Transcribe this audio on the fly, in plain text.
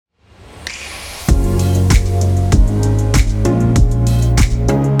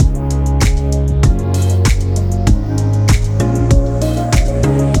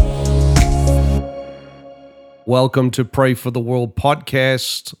Welcome to Pray for the World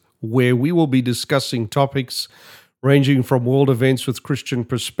podcast, where we will be discussing topics ranging from world events with Christian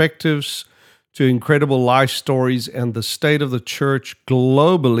perspectives to incredible life stories and the state of the church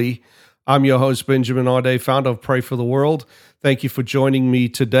globally. I'm your host, Benjamin Ade, founder of Pray for the World. Thank you for joining me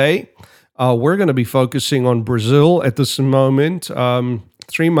today. We're going to be focusing on Brazil at this moment.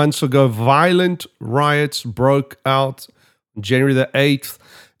 3 months ago, violent riots broke out on January the 8th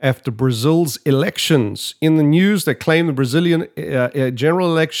after Brazil's elections. In the news, they claim the Brazilian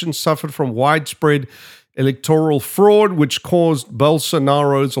general election suffered from widespread electoral fraud, which caused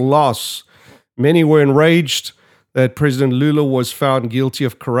Bolsonaro's loss. Many were enraged that President Lula was found guilty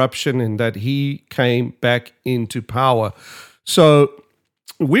of corruption and that he came back into power. So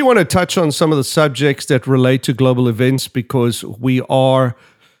we want to touch on some of the subjects that relate to global events because we are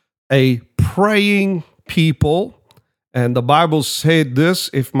a praying people. And the Bible said this: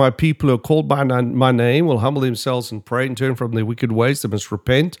 if my people who are called by my name will humble themselves and pray and turn from their wicked ways, they must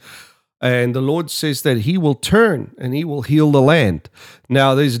repent. And the Lord says that he will turn and he will heal the land.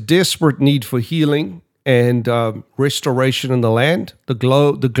 Now, there's desperate need for healing and restoration in the land. The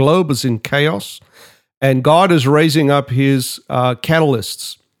globe is in chaos. And God is raising up his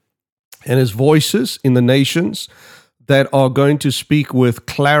catalysts and his voices in the nations that are going to speak with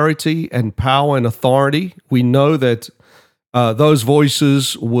clarity and power and authority. We know that those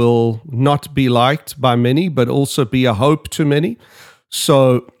voices will not be liked by many, but also be a hope to many.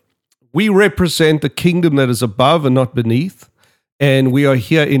 So we represent the kingdom that is above and not beneath, and we are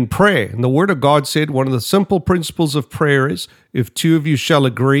here in prayer. And the Word of God said one of the simple principles of prayer is, if two of you shall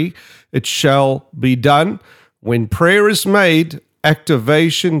agree, it shall be done. When prayer is made,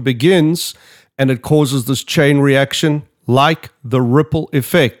 activation begins, and it causes this chain reaction like the ripple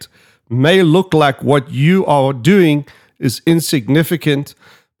effect. May look like what you are doing is insignificant,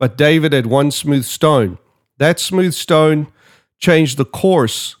 but David had one smooth stone. That smooth stone changed the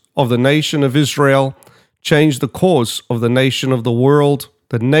course of the nation of Israel, changed the course of the nation of the world,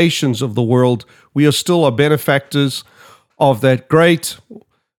 the nations of the world. We are still benefactors of that great,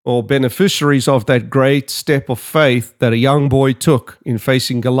 or beneficiaries of that great step of faith that a young boy took in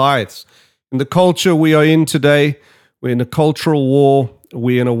facing Goliaths. In the culture we are in today, we're in a cultural war.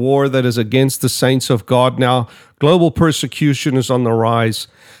 We're in a war that is against the saints of God now. Global persecution is on the rise,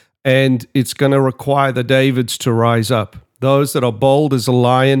 and it's going to require the Davids to rise up. Those that are bold as a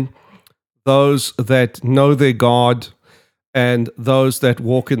lion, those that know their God, and those that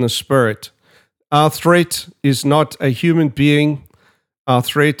walk in the Spirit. Our threat is not a human being. Our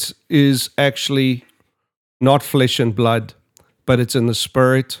threat is actually not flesh and blood, but it's in the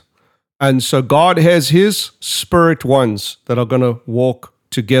Spirit. And so God has his spirit ones that are going to walk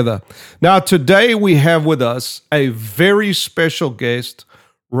together. Now, today we have with us a very special guest,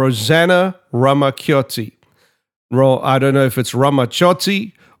 Rosana Ramacciotte. I don't know if it's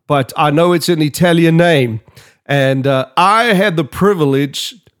Ramacciotte, but I know it's an Italian name. And I had the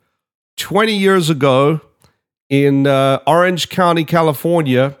privilege 20 years ago in Orange County,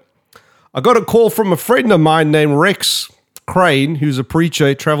 California. I got a call from a friend of mine named Rex Crane, who's a preacher.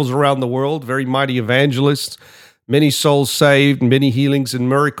 He travels around the world, very mighty evangelist, many souls saved, many healings and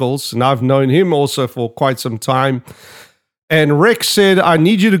miracles. And I've known him also for quite some time. And Rex said, I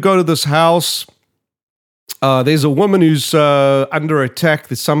need you to go to this house. There's a woman who's under attack.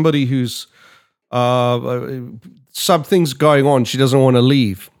 There's somebody who's, something's going on. She doesn't want to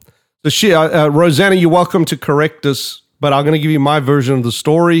leave. So Rosana, you're welcome to correct us, but I'm going to give you my version of the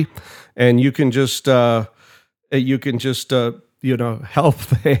story, and you can just help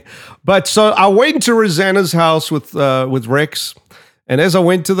there. But so I went to Rosana's house with Rex, and as I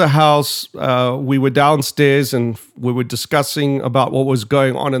went to the house, we were downstairs and we were discussing about what was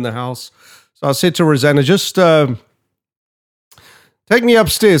going on in the house. So I said to Rosana, just take me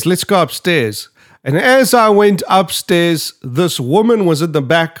upstairs. Let's go upstairs. And as I went upstairs, this woman was in the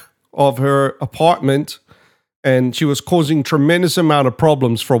back of her apartment, and she was causing tremendous amount of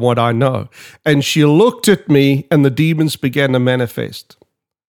problems from what I know. And she looked at me, and the demons began to manifest.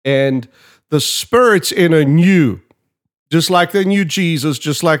 And the spirits in her knew, just like they knew Jesus,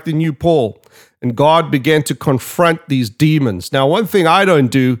 just like they knew Paul. And God began to confront these demons. Now, one thing I don't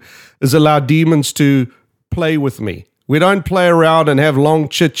do is allow demons to play with me. We don't play around and have long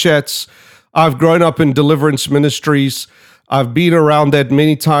chit-chats. I've grown up in deliverance ministries. I've been around that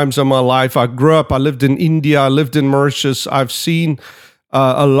many times in my life. I lived in India, I lived in Mauritius. I've seen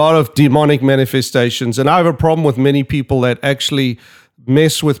a lot of demonic manifestations. And I have a problem with many people that actually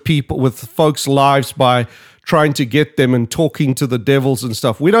mess with folks' lives by trying to get them and talking to the devils and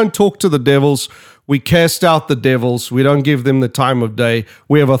stuff. We don't talk to the devils. We cast out the devils. We don't give them the time of day.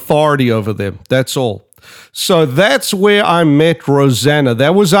 We have authority over them. That's all. So that's where I met Rosana.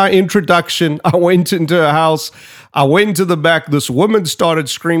 That was our introduction. I went into her house. I went to the back. This woman started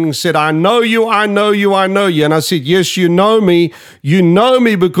screaming, said, I know you, I know you, I know you. And I said, yes, you know me. You know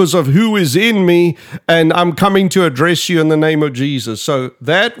me because of who is in me. And I'm coming to address you in the name of Jesus. So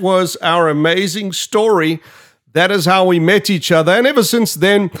that was our amazing story. That is how we met each other. And ever since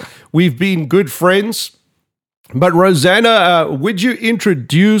then, we've been good friends. But Rosana, would you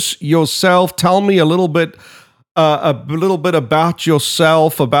introduce yourself? Tell me a little bit about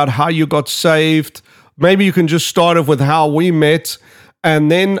yourself, about how you got saved. Maybe you can just start off with how we met, and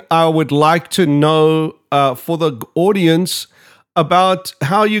then I would like to know for the audience about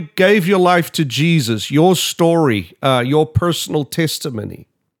how you gave your life to Jesus, your story, your personal testimony.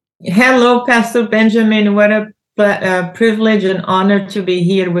 Hello, Pastor Benjamin. What a privilege and honor to be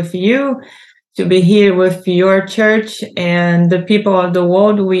here with you, to be here with your church and the people of the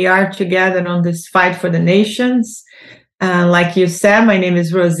world. We are together on this fight for the nations. Like you said, my name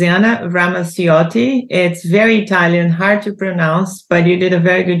is Rosana Ramacciotte. It's very Italian, hard to pronounce, but you did a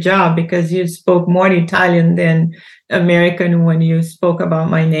very good job because you spoke more Italian than American when you spoke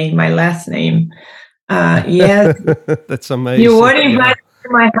about my name, my last name. Yes. That's amazing. You were invited to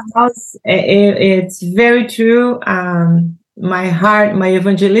my house. It's very true. My heart, my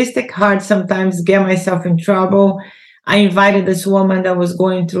evangelistic heart, sometimes get myself in trouble. I invited this woman that was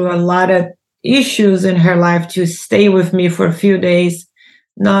going through a lot of issues in her life to stay with me for a few days,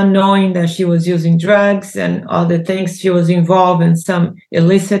 not knowing that she was using drugs and all the things. She was involved in some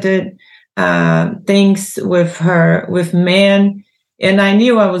illicit things with men. And I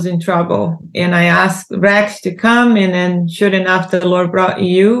knew I was in trouble. And I asked Rex to come. And then sure enough, the Lord brought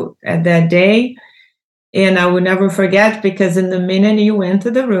you at that day. And I will never forget, because in the minute you went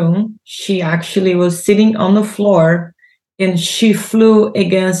to the room, she actually was sitting on the floor and she flew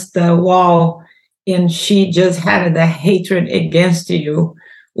against the wall and she just had the hatred against you,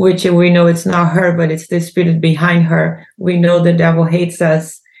 which we know it's not her, but it's the spirit behind her. We know the devil hates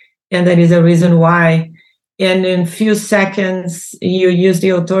us, and that is a reason why. And in a few seconds, you used the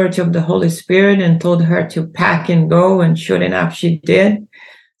authority of the Holy Spirit and told her to pack and go, and sure enough, she did.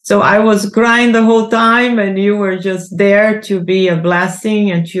 So I was crying the whole time, and you were just there to be a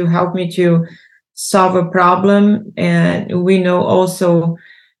blessing and to help me to solve a problem. And we know also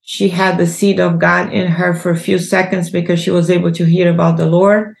she had the seed of God in her for a few seconds because she was able to hear about the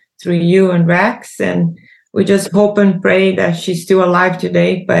Lord through you and Rex. And we just hope and pray that she's still alive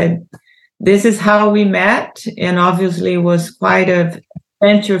today. But this is how we met. And obviously it was quite an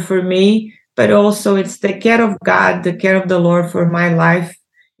adventure for me, but also it's the care of God, the care of the Lord for my life.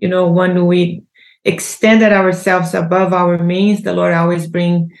 You know, when we extended ourselves above our means, the Lord always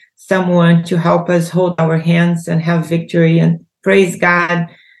brings someone to help us hold our hands and have victory. And praise God,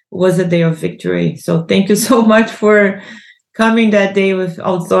 was a day of victory. So thank you so much for coming that day with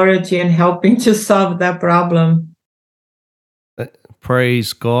authority and helping to solve that problem.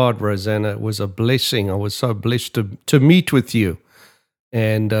 Praise God, Rosana. It was a blessing. I was so blessed to meet with you.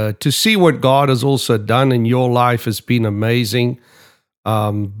 And to see what God has also done in your life has been amazing.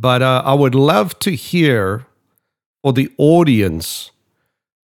 But I would love to hear for the audience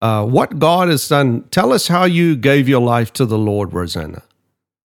what God has done. Tell us how you gave your life to the Lord, Rosana.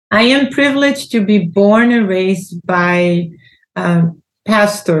 I am privileged to be born and raised by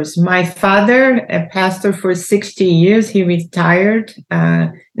pastors. My father, a pastor for 60 years, he retired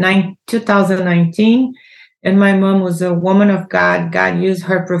 2019. And my mom was a woman of God. God used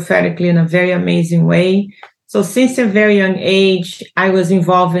her prophetically in a very amazing way. So since a very young age, I was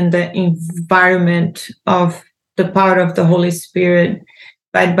involved in the environment of the power of the Holy Spirit.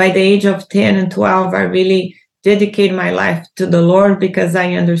 But by the age of 10 and 12, I really dedicated my life to the Lord because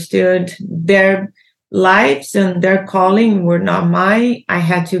I understood their lives and their calling were not mine. I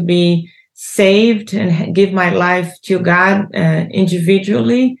had to be saved and give my life to God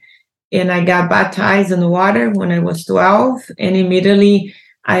individually. And I got baptized in the water when I was 12. And immediately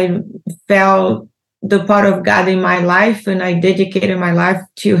I felt the part of God in my life, and I dedicated my life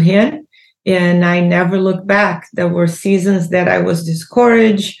to Him. And I never looked back. There were seasons that I was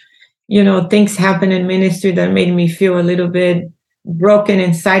discouraged. You know, things happened in ministry that made me feel a little bit broken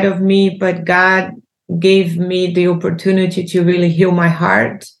inside of me. But God gave me the opportunity to really heal my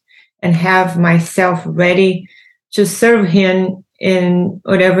heart and have myself ready to serve Him in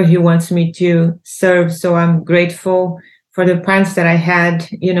whatever He wants me to serve. So I'm grateful for the parents that I had.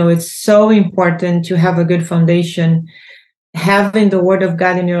 You know, it's so important to have a good foundation, having the Word of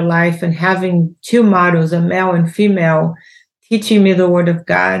God in your life and having two models, a male and female, teaching me the Word of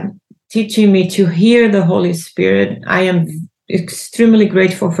God, teaching me to hear the Holy Spirit. I am extremely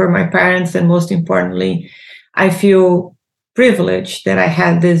grateful for my parents, and most importantly, I feel privileged that I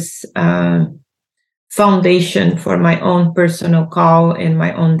had this foundation for my own personal call and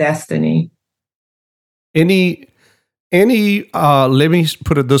my own destiny. Any let me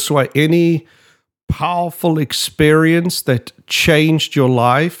put it this way, any powerful experience that changed your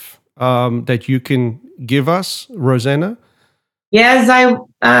life that you can give us, Rosana? Yes,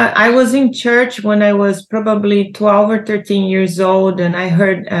 I was in church when I was probably 12 or 13 years old, and I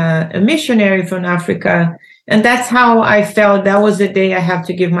heard a missionary from Africa, and that's how I felt. That was the day I have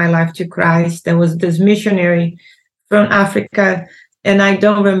to give my life to Christ. There was this missionary from Africa, and I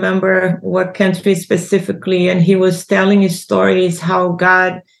don't remember what country specifically, and he was telling his stories how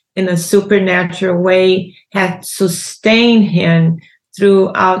God, in a supernatural way, had sustained him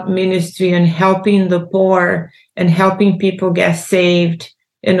throughout ministry and helping the poor and helping people get saved,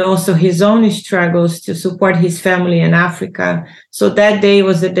 and also his own struggles to support his family in Africa. So that day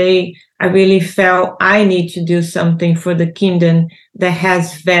was the day I really felt I need to do something for the kingdom that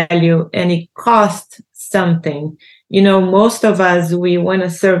has value, and it costs something. You know, most of us, we want to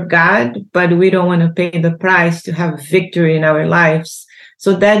serve God, but we don't want to pay the price to have victory in our lives.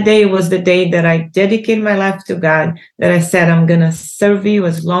 So that day was the day that I dedicated my life to God, that I said, I'm going to serve you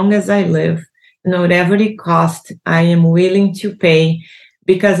as long as I live. And whatever it costs, I am willing to pay,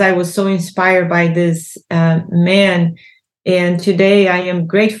 because I was so inspired by this man. And today I am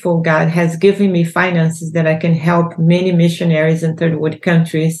grateful God has given me finances that I can help many missionaries in third world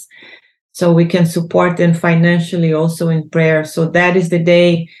countries, so we can support them financially, also in prayer. So that is the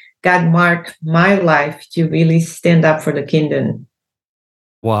day God marked my life to really stand up for the kingdom.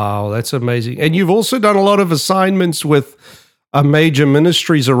 Wow, that's amazing. And you've also done a lot of assignments with major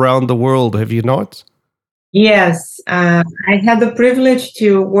ministries around the world, have you not? Yes, I had the privilege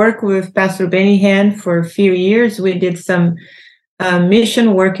to work with Pastor Benny Hinn for a few years. We did some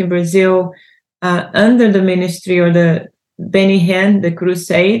mission work in Brazil under the ministry or the Benny Hinn, the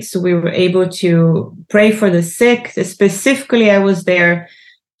Crusades. We were able to pray for the sick. Specifically, I was there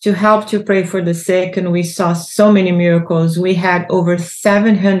to help to pray for the sick, and we saw so many miracles. We had over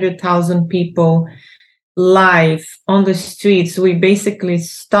 700,000 people live on the streets. We basically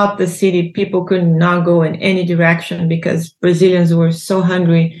stopped the city. People could not go in any direction because Brazilians were so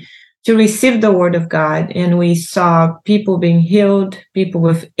hungry to receive the word of God. And we saw people being healed, people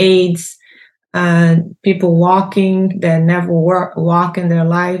with AIDS, people walking that never walk in their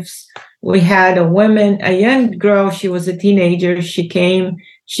lives. We had a woman, a young girl, she was a teenager. She came,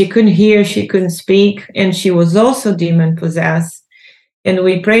 she couldn't hear, she couldn't speak, and she was also demon possessed. And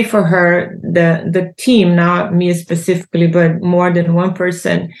we pray for her, the team, not me specifically, but more than one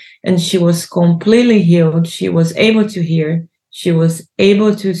person. And she was completely healed. She was able to hear. She was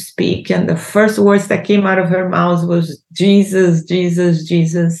able to speak. And the first words that came out of her mouth was Jesus, Jesus,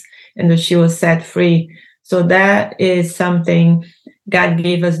 Jesus. And that she was set free. So that is something God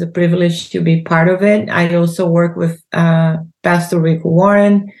gave us the privilege to be part of it. I also work with Pastor Rick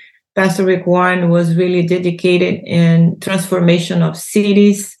Warren. Pastor Rick Warren was really dedicated in transformation of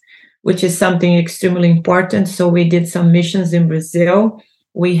cities, which is something extremely important. So we did some missions in Brazil.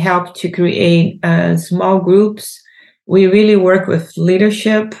 We helped to create small groups. We really work with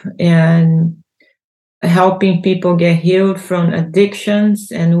leadership and helping people get healed from addictions.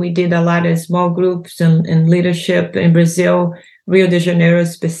 And we did a lot of small groups and leadership in Brazil, Rio de Janeiro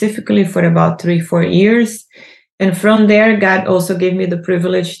specifically, for about 3-4 years. And from there, God also gave me the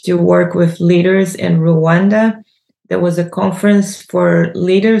privilege to work with leaders in Rwanda. There was a conference for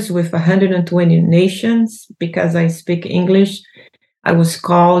leaders with 120 nations. Because I speak English, I was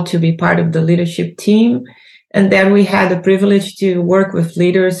called to be part of the leadership team. And then we had the privilege to work with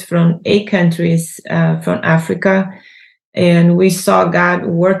leaders from 8 countries from Africa. And we saw God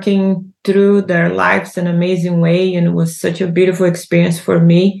working through their lives in an amazing way. And it was such a beautiful experience for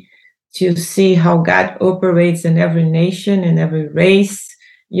me to see how God operates in every nation, in every race,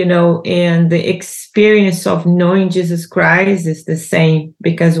 you know, and the experience of knowing Jesus Christ is the same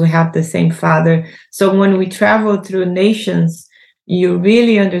because we have the same Father. So when we travel through nations, you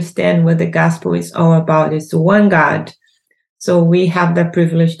really understand what the gospel is all about. It's one God. So we have the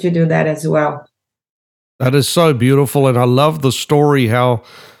privilege to do that as well. That is so beautiful. And I love the story how,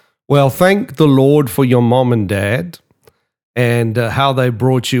 well, thank the Lord for your mom and dad and how they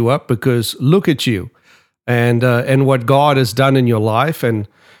brought you up, because look at you and what God has done in your life. And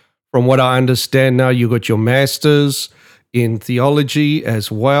from what I understand now, you got your master's in theology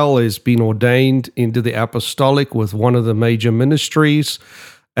as well as being ordained into the apostolic with one of the major ministries.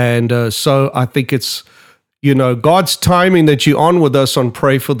 And so I think it's, you know, God's timing that you're on with us on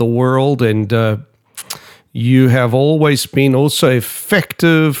Pray for the World. And You have always been also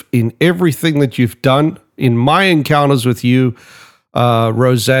effective in everything that you've done. In my encounters with you,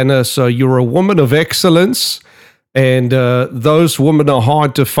 Rosana, so you're a woman of excellence, and those women are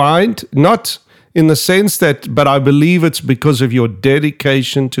hard to find, not in the sense that, but I believe it's because of your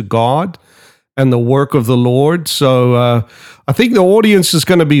dedication to God and the work of the Lord. So I think the audience is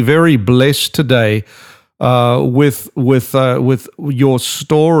going to be very blessed today with your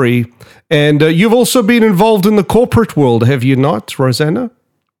story. And you've also been involved in the corporate world, have you not, Rosana?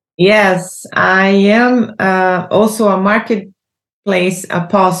 Yes, I am also a marketplace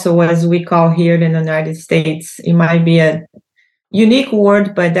apostle, as we call here in the United States. It might be a unique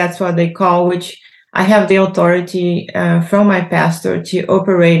word, but that's what they call, which I have the authority from my pastor to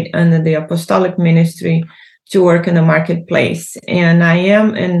operate under the apostolic ministry to work in the marketplace. And I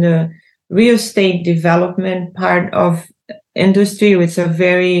am in the real estate development part of industry, which is a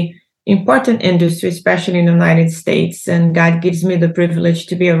very important industry, especially in the United States. And God gives me the privilege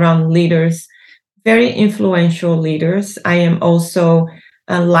to be around leaders, very influential leaders. I am also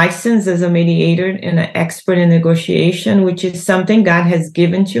licensed as a mediator and an expert in negotiation, which is something God has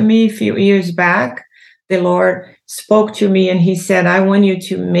given to me a few years back. The Lord spoke to me and he said, I want you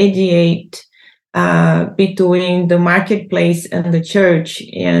to mediate between the marketplace and the church.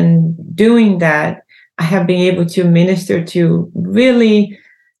 And doing that, I have been able to minister to really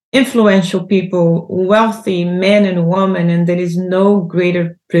influential people, wealthy men and women, and there is no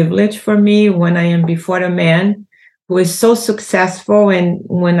greater privilege for me when I am before a man who is so successful. And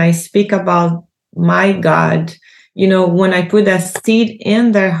when I speak about my God, when I put that seed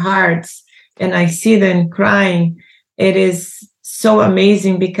in their hearts and I see them crying, it is so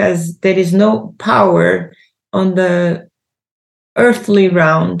amazing because there is no power on the earthly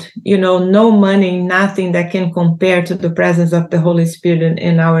round, no money, nothing that can compare to the presence of the Holy Spirit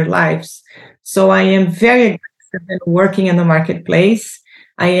in our lives. So I am very aggressive in working in the marketplace.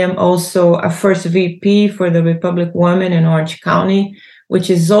 I am also a first VP for the Republic Women in Orange County, which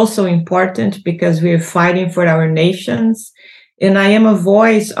is also important because we are fighting for our nations. And I am a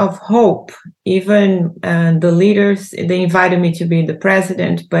voice of hope. Even the leaders, they invited me to be the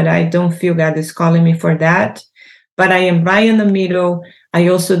president, but I don't feel God is calling me for that. But I am right in the middle. I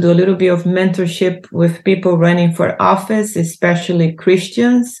also do a little bit of mentorship with people running for office, especially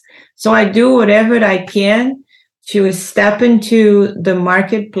Christians. So I do whatever I can to step into the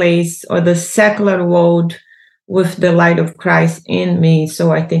marketplace or the secular world with the light of Christ in me.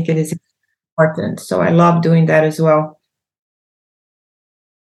 So I think it is important. So I love doing that as well.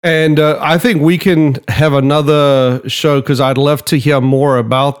 And I think we can have another show because I'd love to hear more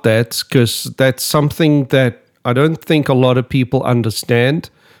about that, because that's something that I don't think a lot of people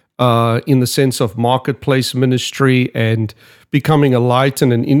understand in the sense of marketplace ministry and becoming a light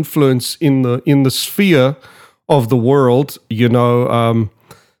and an influence in the sphere of the world. The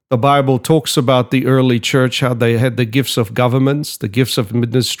Bible talks about the early church, how they had the gifts of governments, the gifts of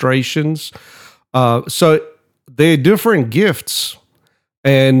administrations. So they're different gifts.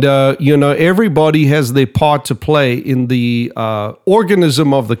 And, everybody has their part to play in the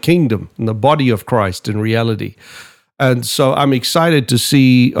organism of the kingdom, in the body of Christ in reality. And so I'm excited to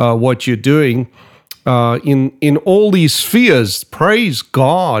see what you're doing in all these spheres. Praise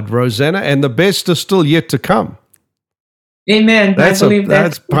God, Rosana, and the best is still yet to come. Amen. I believe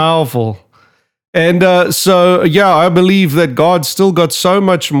that's powerful. And I believe that God's still got so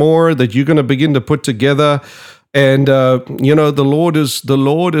much more that you're going to begin to put together. And the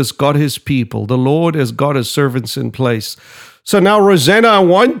Lord has got his people. The Lord has got his servants in place. So now, Rosana, I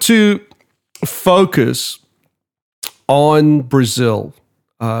want to focus on Brazil.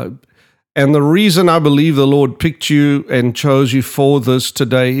 And the reason I believe the Lord picked you and chose you for this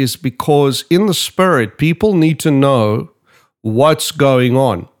today is because in the spirit, people need to know what's going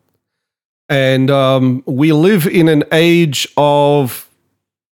on. And we live in an age of,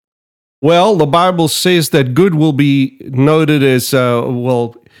 the Bible says that good will be noted as,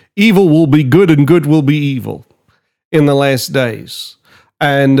 evil will be good and good will be evil in the last days.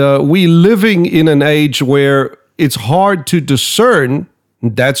 And we're living in an age where it's hard to discern.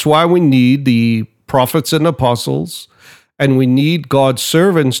 That's why we need the prophets and apostles, and we need God's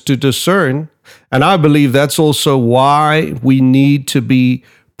servants to discern. And I believe that's also why we need to be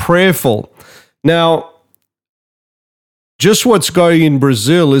prayerful. Now, just what's going in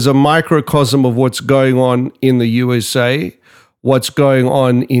Brazil is a microcosm of what's going on in the USA, what's going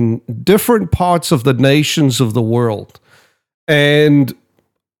on in different parts of the nations of the world. And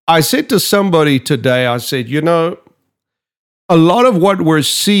I said to somebody today, I said, a lot of what we're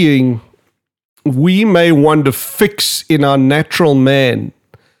seeing, we may want to fix in our natural man,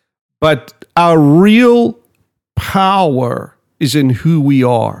 but our real power is in who we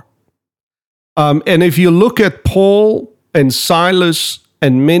are. And if you look at Paul and Silas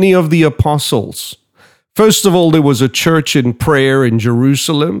and many of the apostles, first of all, there was a church in prayer in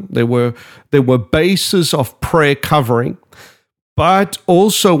Jerusalem. There were bases of prayer covering. But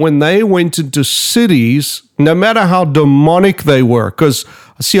also when they went into cities, no matter how demonic they were, because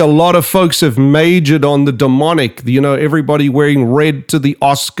I see a lot of folks have majored on the demonic, everybody wearing red to the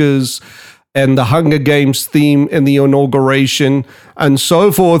Oscars and the Hunger Games theme and the inauguration and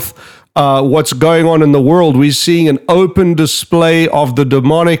so forth. What's going on in the world, we're seeing an open display of the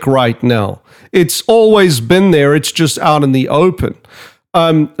demonic right now. It's always been there. It's just out in the open.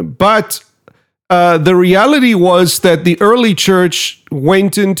 But the reality was that the early church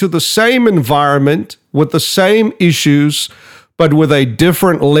went into the same environment with the same issues, but with a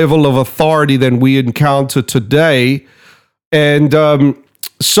different level of authority than we encounter today. And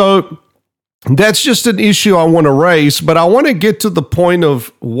so that's just an issue I want to raise, but I want to get to the point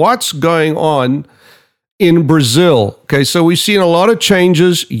of what's going on in Brazil. Okay, so we've seen a lot of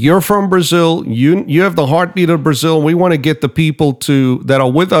changes. You're from Brazil. You have the heartbeat of Brazil. We want to get the people that are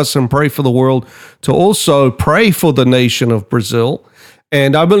with us and pray for the world to also pray for the nation of Brazil.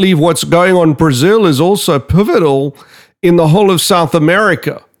 And I believe what's going on in Brazil is also pivotal in the whole of South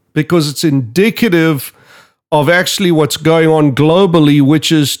America because it's indicative of actually what's going on globally,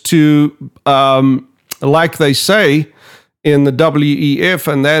 which is to, like they say in the WEF,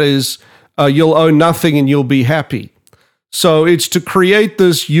 and that is, you'll own nothing and you'll be happy. So it's to create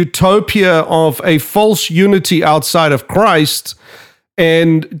this utopia of a false unity outside of Christ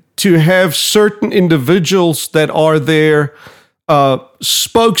and to have certain individuals that are their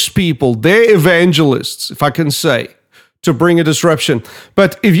spokespeople, their evangelists, if I can say, to bring a disruption.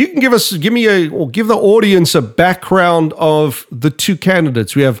 But if you can give the audience a background of the two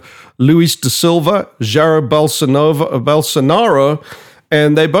candidates. We have Luis da Silva, Jair Bolsonaro,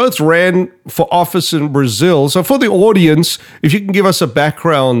 and they both ran for office in Brazil. So for the audience, if you can give us a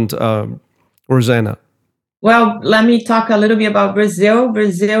background, Rosana. Well, let me talk a little bit about Brazil.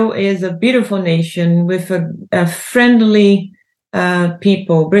 Brazil is a beautiful nation with a friendly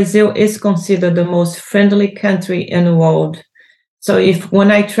people. Brazil is considered the most friendly country in the world. So when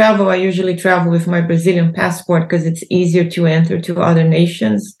I travel, I usually travel with my Brazilian passport because it's easier to enter to other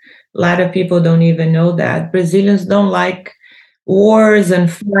nations. A lot of people don't even know that. Brazilians don't like wars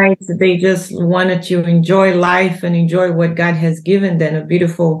and fights. They just wanted to enjoy life and enjoy what God has given them, a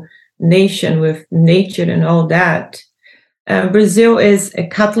beautiful nation with nature and all that. Brazil is a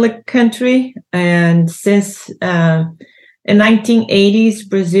Catholic country, and since in 1980s,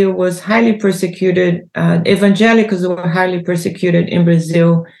 Brazil was highly persecuted. Evangelicals were highly persecuted in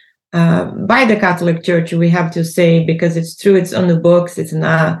Brazil by the Catholic Church, we have to say, because it's true, it's on the books, it's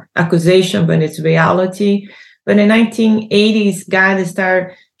not accusation, but it's reality. But in the 1980s, God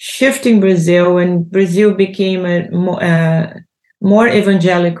started shifting Brazil, and Brazil became more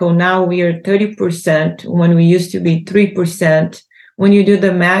evangelical. Now we are 30% when we used to be 3%. When you do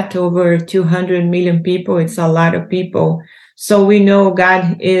the math, over 200 million people, it's a lot of people. So we know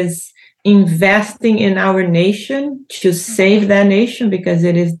God is investing in our nation to save that nation because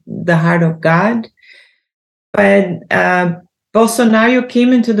it is the heart of God. But Bolsonaro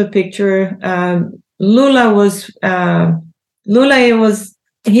came into the picture.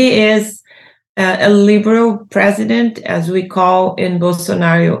 He is a liberal president, as we call, and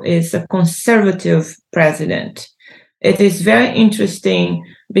Bolsonaro is a conservative president. It is very interesting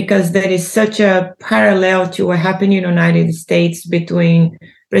because there is such a parallel to what happened in the United States between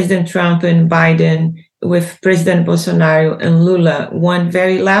President Trump and Biden, with President Bolsonaro and Lula, one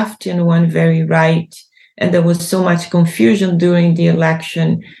very left and one very right. And there was so much confusion during the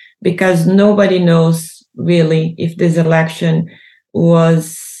election because nobody knows really if this election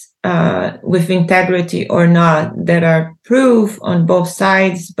was with integrity or not. There are proof on both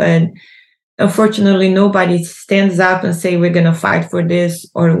sides, but unfortunately, nobody stands up and say, we're going to fight for this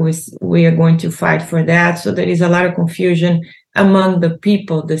or we are going to fight for that. So there is a lot of confusion among the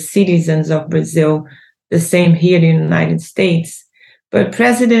people, the citizens of Brazil, the same here in the United States. But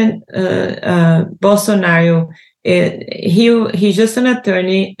President Bolsonaro, he's just an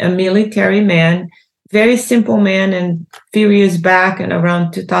attorney, a military man, very simple man. And a few years back, and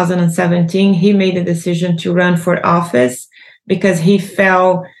around 2017, he made the decision to run for office because he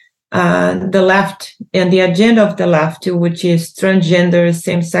felt the left and the agenda of the left, which is transgender,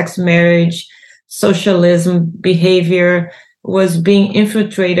 same-sex marriage, socialism behavior, was being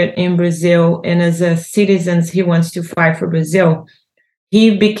infiltrated in Brazil. And as a citizen, he wants to fight for Brazil.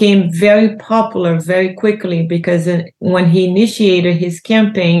 He became very popular very quickly because when he initiated his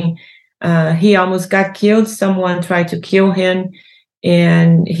campaign, He almost got killed. Someone tried to kill him,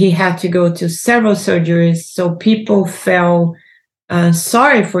 and he had to go to several surgeries. So people felt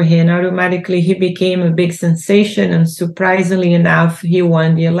sorry for him. Automatically, he became a big sensation, and surprisingly enough, he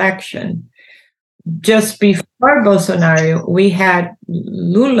won the election. Just before Bolsonaro, we had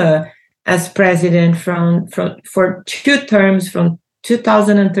Lula as president for 2 terms from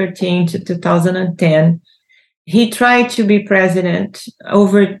 2013 to 2010. He tried to be president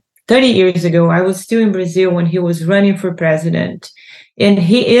over 30 years ago. I was still in Brazil when he was running for president. And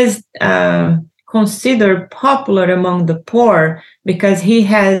he is considered popular among the poor because he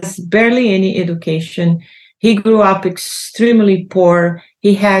has barely any education. He grew up extremely poor.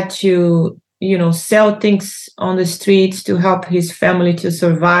 He had to, sell things on the streets to help his family to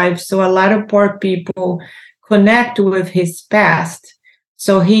survive. So a lot of poor people connect with his past.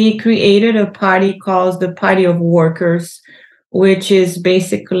 So he created a party called the Party of Workers, which is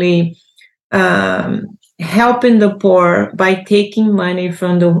basically helping the poor by taking money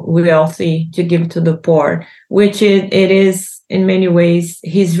from the wealthy to give to the poor, which it is in many ways.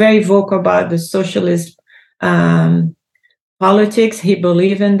 He's very vocal about the socialist politics. He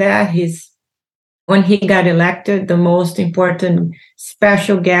believes in that. When he got elected, the most important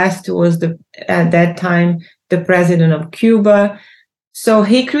special guest was at that time the president of Cuba. So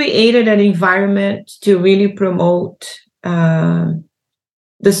he created an environment to really promote the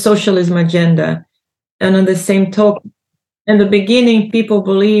socialism agenda. And on the same token, in the beginning, people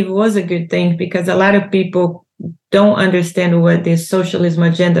believe it was a good thing because a lot of people don't understand what the socialism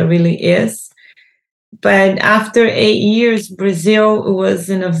agenda really is. But after 8 years, Brazil was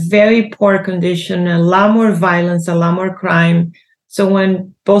in a very poor condition, a lot more violence, a lot more crime. So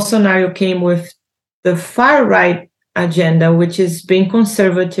when Bolsonaro came with the far right agenda, which is being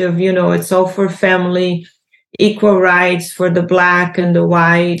conservative, it's all for family, equal rights for the Black and the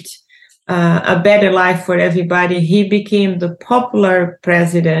white, a better life for everybody, he became the popular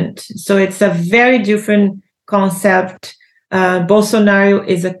president. So it's a very different concept. Bolsonaro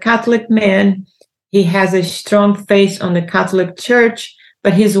is a Catholic man. He has a strong faith on the Catholic Church,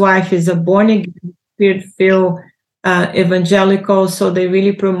 but his wife is a born-again, spirit-filled evangelical. So they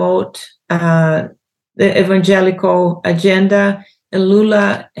really promote the evangelical agenda. And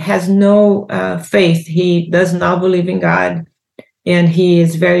Lula has no faith. He does not believe in God. And he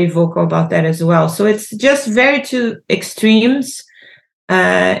is very vocal about that as well. So it's just very two extremes.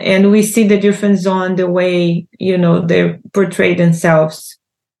 And we see the difference on the way, they portray themselves.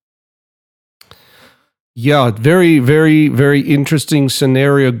 Yeah, very, very, very interesting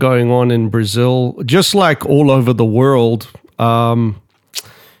scenario going on in Brazil, just like all over the world. If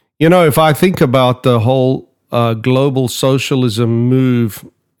I think about the whole global socialism move,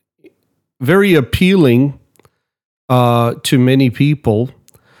 very appealing to many people,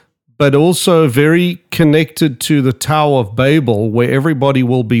 but also very connected to the Tower of Babel, where everybody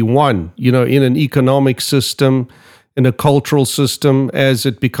will be one, in an economic system, in a cultural system, as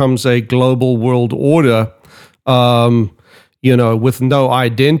it becomes a global world order, with no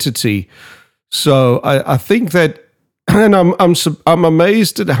identity. So I think that, and I'm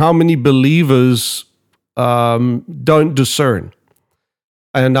amazed at how many believers don't discern.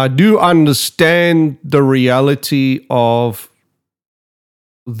 And I do understand the reality of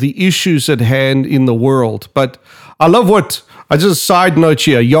the issues at hand in the world. But I love just a side note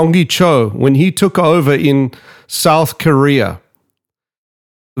here, Yonggi Cho, when he took over in South Korea,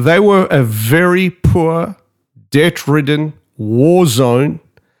 they were a very poor, debt-ridden war zone,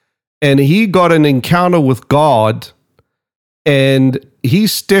 and he got an encounter with God, and he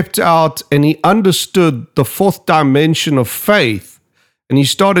stepped out and he understood the fourth dimension of faith, and he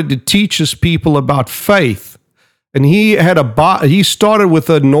started to teach his people about faith. And he started with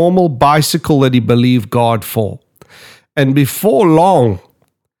a normal bicycle that he believed God for. And before long,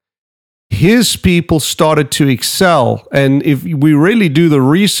 his people started to excel. And if we really do the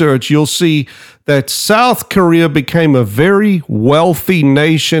research, you'll see that South Korea became a very wealthy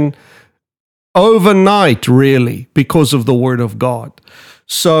nation overnight, really, because of the word of God.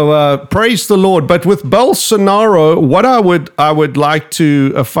 So praise the Lord. But with Bolsonaro, what I would like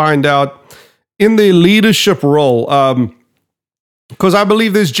to find out in the leadership role, because I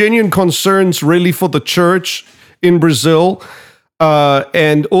believe there's genuine concerns really for the church in Brazil,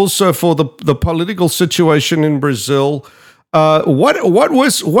 and also for the political situation in Brazil.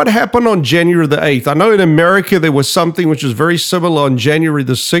 What happened on January the 8th? I know in America there was something which was very similar on January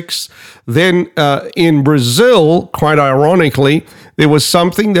the 6th. Then in Brazil, quite ironically, there was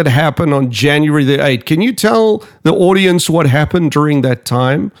something that happened on January the 8th. Can you tell the audience what happened during that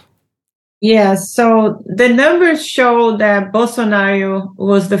time? Yes, so the numbers show that Bolsonaro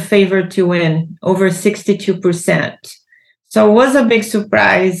was the favorite to win, over 62%. So it was a big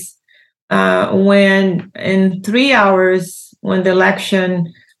surprise when in 3 hours, when the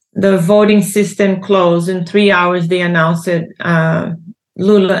election, the voting system closed, in 3 hours they announced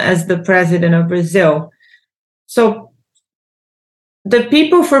Lula as the president of Brazil. So the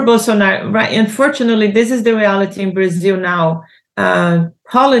people for Bolsonaro, right? Unfortunately, this is the reality in Brazil now.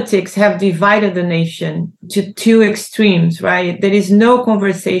 Politics have divided the nation to two extremes, right? There is no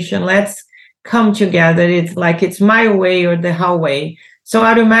conversation. Let's come together. It's like it's my way or the highway. So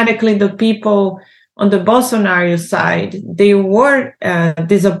automatically, the people on the Bolsonaro side, they were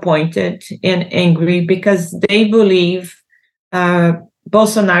disappointed and angry because they believe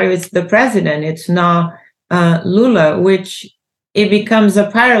Bolsonaro is the president. It's not Lula, which it becomes a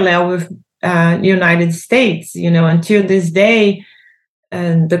parallel with United States. Until this day,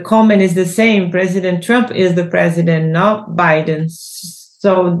 the comment is the same. President Trump is the president, not Biden.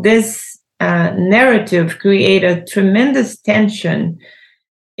 So this narrative created tremendous tension.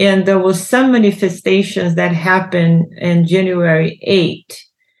 And there was some manifestations that happened in January 8th.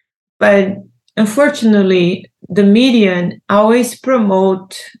 But unfortunately, the media always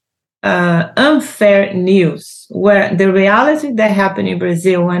promote unfair news, where the reality that happened in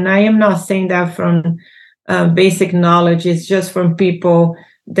Brazil, and I am not saying that from basic knowledge, it's just from people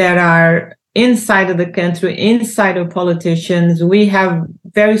that are inside of the country, inside of politicians. We have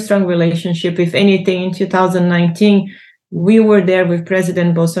very strong relationship. If anything, in 2019, we were there with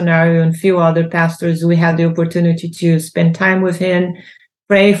President Bolsonaro and a few other pastors. We had the opportunity to spend time with him,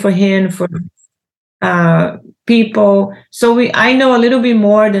 pray for him, for people. So I know a little bit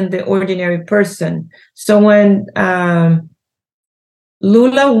more than the ordinary person. So when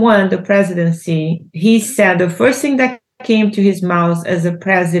Lula won the presidency, he said the first thing that came to his mouth as a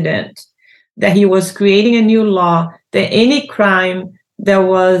president, that he was creating a new law that any crime that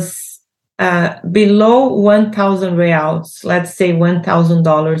was below 1,000 reals, let's say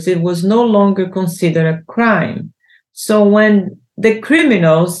 $1,000, it was no longer considered a crime. So when the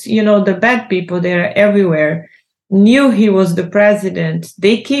criminals, the bad people, they're everywhere, knew he was the president,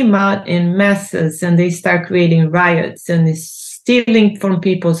 they came out in masses and they start creating riots and stealing from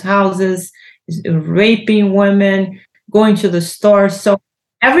people's houses, raping women, going to the store. So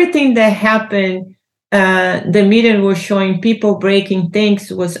everything that happened, the media was showing people breaking things,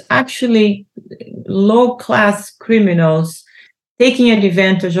 was actually low-class criminals taking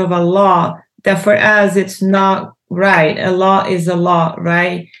advantage of a law that for us, it's not right. A law is a law,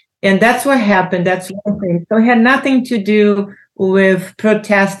 right? And that's what happened. That's one thing. So it had nothing to do with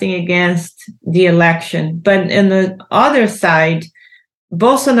protesting against the election. But on the other side,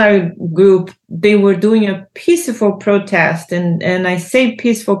 Bolsonaro group, they were doing a peaceful protest. And I say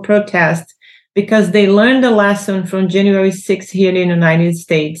peaceful protest because they learned a lesson from January 6th here in the United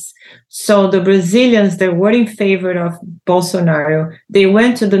States. So the Brazilians that were in favor of Bolsonaro, they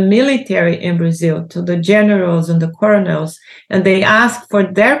went to the military in Brazil, to the generals and the colonels, and they asked for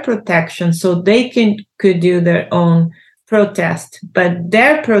their protection so they could do their own protest. But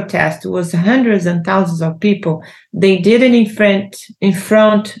their protest was hundreds and thousands of people. They did it in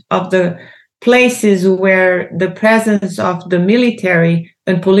front of the places where the presence of the military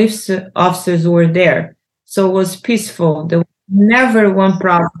and police officers were there. So it was peaceful. There was never one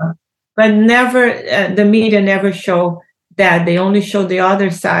problem. But never, the media never show that. They only show the other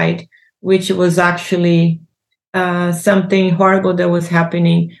side, which was actually something horrible that was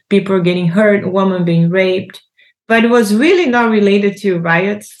happening. People were getting hurt, a woman being raped. But it was really not related to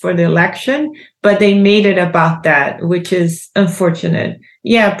riots for the election, but they made it about that, which is unfortunate.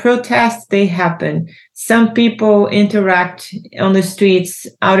 Yeah, protests, they happen. Some people interact on the streets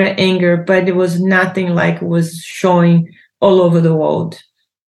out of anger, but it was nothing like it was showing all over the world.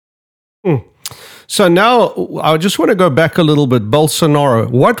 So now I just want to go back a little bit.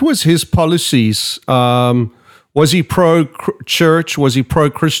 Bolsonaro, what was his policies? Was he pro-church? Was he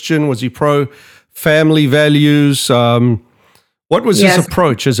pro-Christian? Was he pro-family values? What was his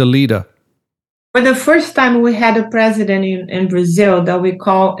approach as a leader? For the first time, we had a president in Brazil that we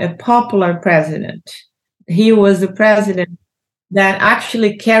call a popular president. He was the president that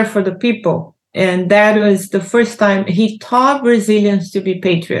actually cared for the people. And that was the first time he taught Brazilians to be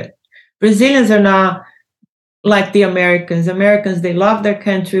patriots. Brazilians are not like the Americans. Americans, they love their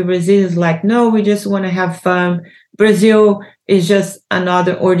country. Brazilians like, no, we just want to have fun. Brazil is just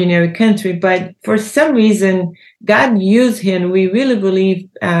another ordinary country. But for some reason, God used him. We really believe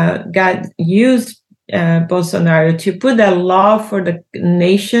God used Bolsonaro to put that law for the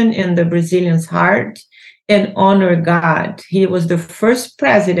nation in the Brazilians' heart and honor God. He was the first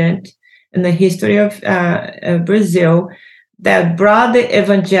president in the history of Brazil that brought the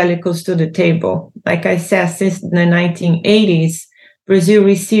evangelicals to the table. Like I said, since the 1980s, Brazil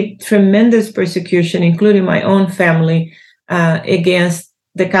received tremendous persecution, including my own family, against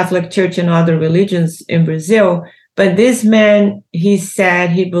the Catholic Church and other religions in Brazil. But this man, he said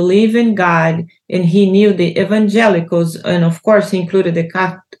he believed in God, and he knew the evangelicals, and of course, he included the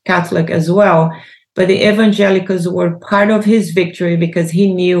Catholic as well. But the evangelicals were part of his victory because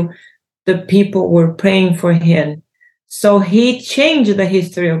he knew the people were praying for him. So he changed the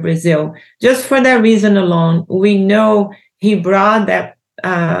history of Brazil. Just for that reason alone, we know he brought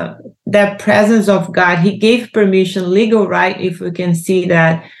that presence of God. He gave permission, legal right, if we can see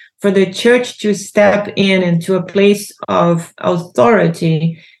that, for the church to step in into a place of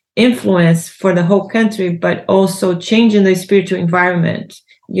authority, influence for the whole country, but also changing the spiritual environment,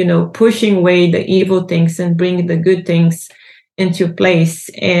 pushing away the evil things and bringing the good things into place.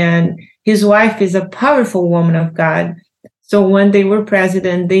 And his wife is a powerful woman of God. So when they were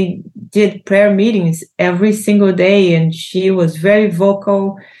president, they did prayer meetings every single day, and she was very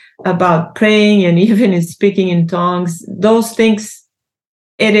vocal about praying and even speaking in tongues. Those things,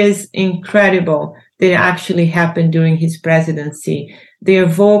 it is incredible that actually happened during his presidency. They are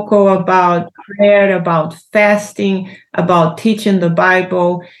vocal about prayer, about fasting, about teaching the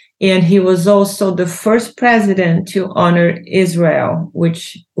Bible. And he was also the first president to honor Israel,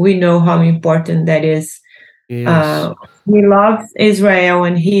 which we know how important that is. Yes. He loved Israel,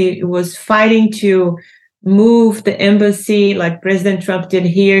 and he was fighting to move the embassy like President Trump did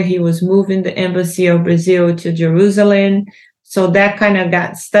here. He was moving the embassy of Brazil to Jerusalem. So that kind of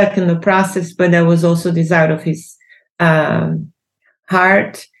got stuck in the process, but that was also desire of his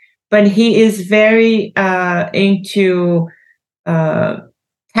heart. But he is very into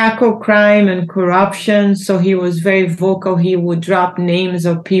tackle crime and corruption. So he was very vocal. He would drop names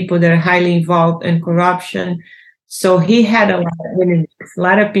of people that are highly involved in corruption. So he had a lot of enemies. A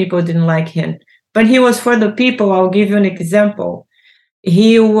lot of people didn't like him, but he was for the people. I'll give you an example.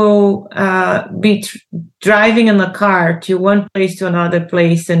 He will be driving in a car to one place to another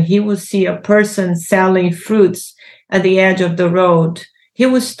place, and he will see a person selling fruits at the edge of the road. He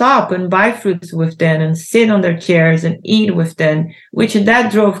would stop and buy fruits with them and sit on their chairs and eat with them, which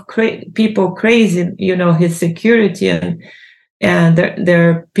that drove people crazy. His security, and there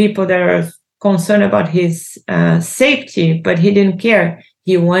are people that are concerned about his safety, but he didn't care.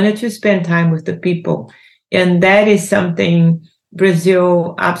 He wanted to spend time with the people. And that is something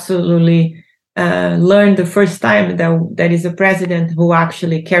Brazil absolutely learned the first time, that is a president who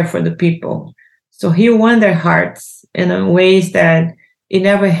actually cared for the people. So he won their hearts in ways that it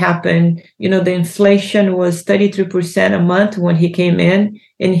never happened. The inflation was 33% a month when he came in,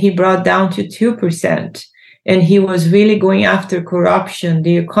 and he brought down to 2%. And he was really going after corruption.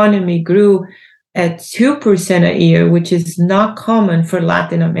 The economy grew at 2% a year, which is not common for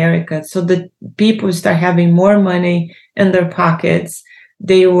Latin America. So the people start having more money in their pockets.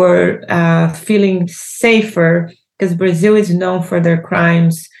 They were feeling safer because Brazil is known for their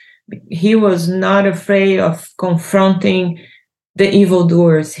crimes. He was not afraid of confronting the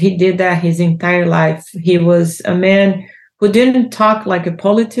evildoers. He did that his entire life. He was a man who didn't talk like a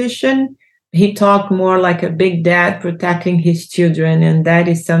politician. He talked more like a big dad protecting his children. And that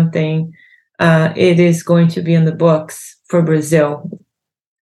is something it is going to be in the books for Brazil.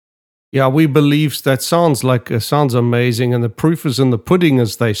 Yeah, we believe that sounds amazing. And the proof is in the pudding,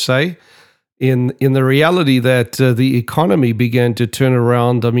 as they say, in the reality that the economy began to turn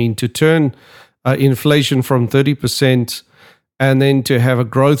around. I mean, to turn inflation from 30% and then to have a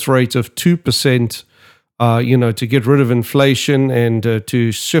growth rate of 2%, to get rid of inflation and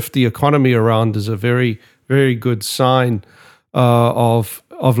to shift the economy around is a very, very good sign of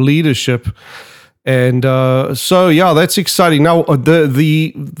leadership. And that's exciting. Now,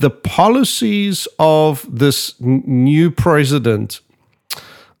 the policies of this new president,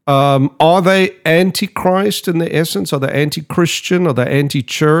 are they anti-Christ in the essence? Are they anti-Christian? Are they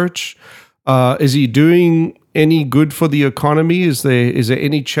anti-church? Is he doing any good for the economy? Is there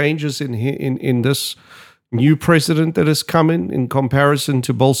any changes in this new president that has come in comparison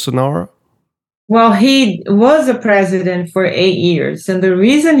to Bolsonaro? Well, he was a president for 8 years. And the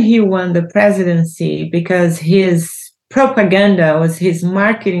reason he won the presidency, because his propaganda was, his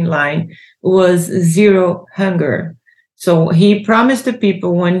marketing line was zero hunger. So he promised the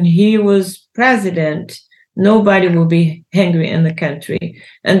people when he was president, nobody will be hungry in the country.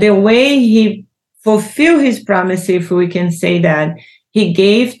 And the way he fulfilled his promise, if we can say that, he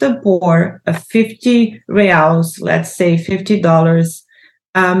gave the poor a 50 reals, let's say $50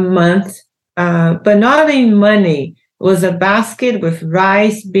 a month, but not in money, was a basket with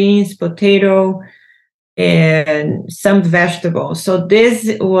rice, beans, potato, and some vegetables. So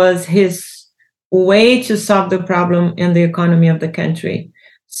this was his way to solve the problem in the economy of the country.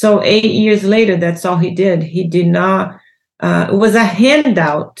 So 8 years later, that's all he did. He did not, it was a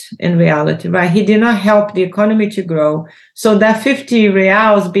handout in reality, right? He did not help the economy to grow. So that 50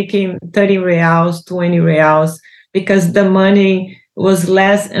 reals became 30 reals, 20 reals, because the money was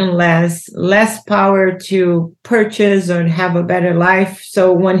less and less power to purchase or have a better life.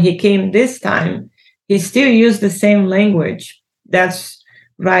 So when he came this time, he still used the same language. That's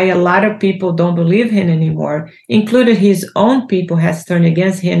right. A lot of people don't believe him anymore, including his own people has turned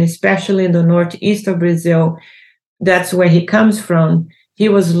against him, especially in the northeast of Brazil. That's where he comes from. He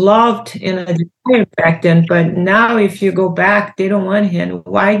was loved in a desire back then, but now if you go back, they don't want him.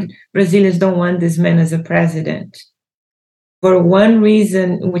 Why Brazilians don't want this man as a president? For one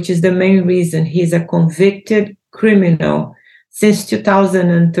reason, which is the main reason, he's a convicted criminal. Since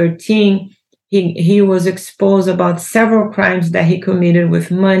 2013, he was exposed about several crimes that he committed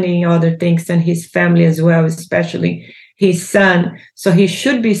with money, other things, and his family as well, especially his son. So he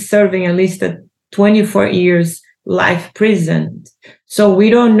should be serving at least a 24 years life prison. So we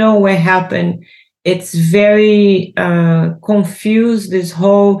don't know what happened. It's very confused, this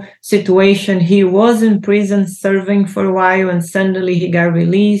whole situation. He was in prison serving for a while, and suddenly he got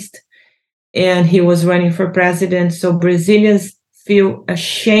released, and he was running for president. So Brazilians feel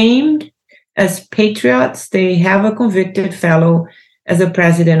ashamed as patriots. They have a convicted fellow as a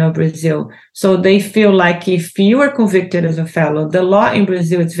president of Brazil. So they feel like if you are convicted as a fellow, the law in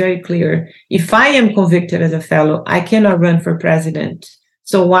Brazil is very clear. If I am convicted as a fellow, I cannot run for president.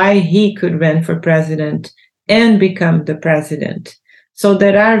 So why he could run for president and become the president? So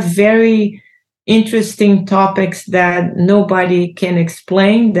there are very interesting topics that nobody can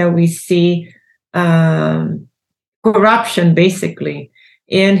explain, that we see corruption, basically.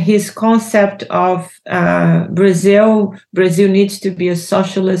 And his concept of Brazil needs to be a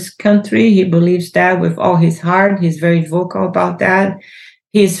socialist country. He believes that with all his heart. He's very vocal about that.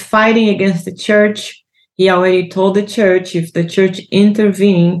 He's fighting against the church. He already told the church if the church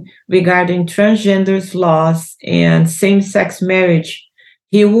intervene regarding transgenders laws and same-sex marriage,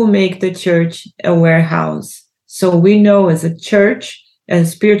 he will make the church a warehouse. So we know as a church,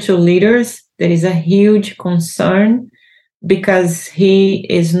 as spiritual leaders, there is a huge concern because he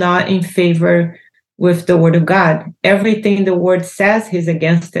is not in favor with the word of God. Everything the word says, he's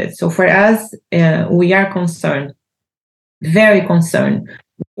against it. So for us, we are concerned, very concerned.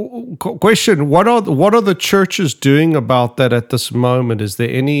 Question: What are the churches doing about that at this moment? Is there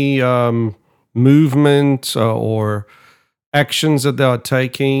any movement or actions that they are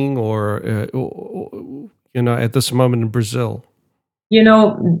taking, or at this moment in Brazil?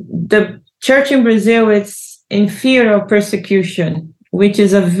 The church in Brazil, it's in fear of persecution, which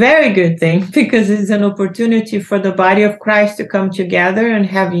is a very good thing because it's an opportunity for the body of Christ to come together and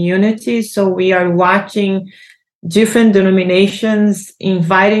have unity. So we are watching different denominations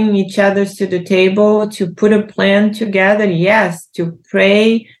inviting each other to the table to put a plan together, yes, to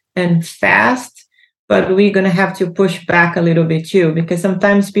pray and fast, but we're going to have to push back a little bit too, because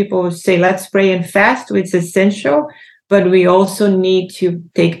sometimes people say, let's pray and fast, which is essential, but we also need to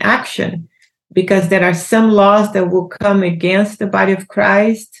take action because there are some laws that will come against the body of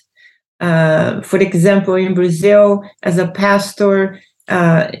Christ. For example, in Brazil, as a pastor,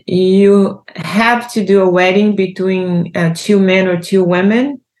 you have to do a wedding between two men or two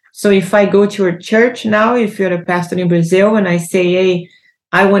women. So if I go to a church now, if you're a pastor in Brazil, and I say, hey,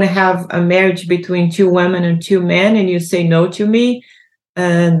 I want to have a marriage between two women and two men, and you say no to me,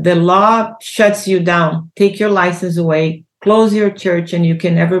 the law shuts you down, take your license away, close your church, and you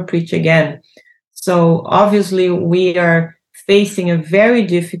can never preach again. So obviously we are facing a very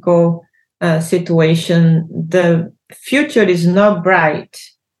difficult situation. The future is not bright,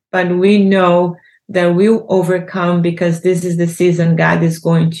 but we know that we'll overcome because this is the season God is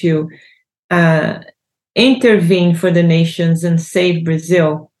going to intervene for the nations and save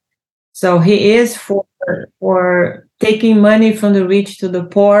Brazil. So he is for taking money from the rich to the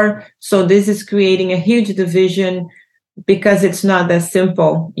poor. So this is creating a huge division because it's not that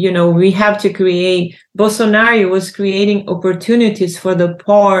simple. We have to create, Bolsonaro was creating opportunities for the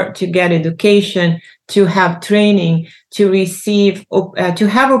poor to get education, to have training, to receive, to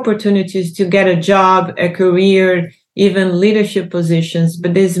have opportunities to get a job, a career, even leadership positions.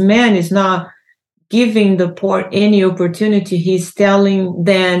 But this man is not giving the poor any opportunity. He's telling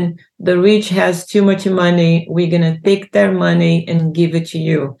them the rich has too much money. We're going to take their money and give it to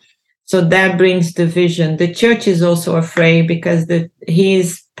you. So that brings division. The church is also afraid because he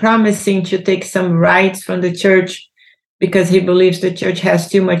is promising to take some rights from the church because he believes the church has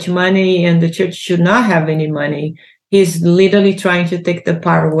too much money and the church should not have any money. He's literally trying to take the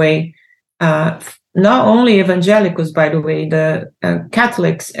power away. Not only evangelicals, by the way, the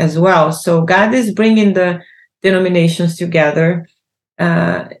Catholics as well. So God is bringing the denominations together,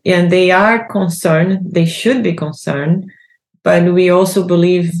 and they are concerned. They should be concerned, but we also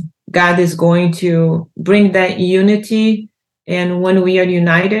believe God is going to bring that unity. And when we are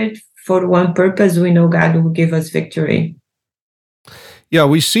united for one purpose, we know God will give us victory. Yeah,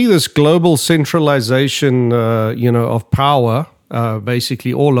 we see this global centralization, of power,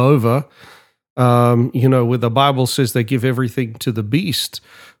 basically all over. Where the Bible says they give everything to the beast.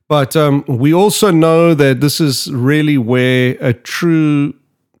 But we also know that this is really where a true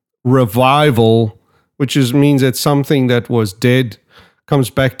revival, which means that something that was dead comes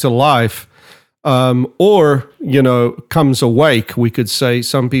back to life, or comes awake. We could say,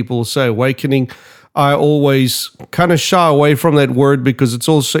 some people say awakening. I always kind of shy away from that word because it's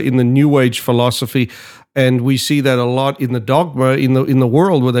also in the New Age philosophy, and we see that a lot in the dogma in the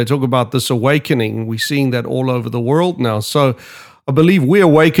world where they talk about this awakening. We're seeing that all over the world now. So I believe we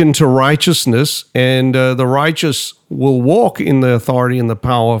awaken to righteousness, and the righteous will walk in the authority and the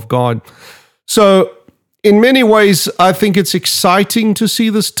power of God. So in many ways, I think it's exciting to see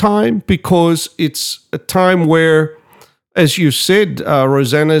this time because it's a time where, as you said,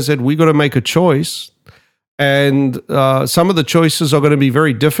 Rosana said, we got to make a choice. And some of the choices are going to be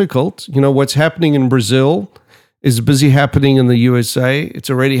very difficult. What's happening in Brazil is busy happening in the USA. It's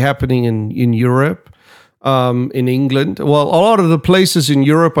already happening in Europe, in England. Well, a lot of the places in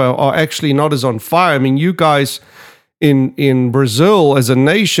Europe are actually not as on fire. I mean, you guys in Brazil as a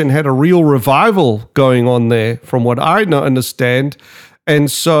nation had a real revival going on there, from what I understand. And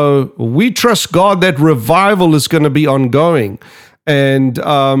so we trust God that revival is going to be ongoing. And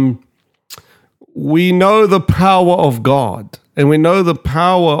we know the power of God, and we know the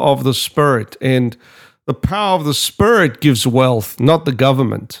power of the Spirit. And the power of the Spirit gives wealth, not the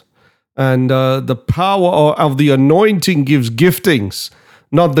government. And the power of the anointing gives giftings,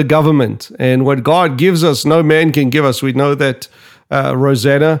 not the government. And what God gives us, no man can give us. We know that,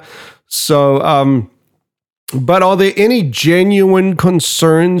 Rosana. So, but are there any genuine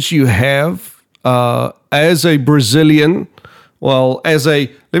concerns you have as a Brazilian? Well, let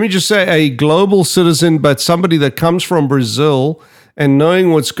me just say, a global citizen, but somebody that comes from Brazil and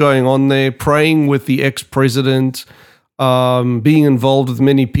knowing what's going on there, praying with the ex-president, being involved with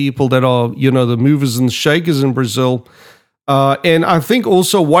many people that are, the movers and shakers in Brazil. And I think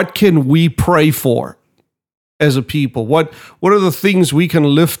also, what can we pray for as a people? What are the things we can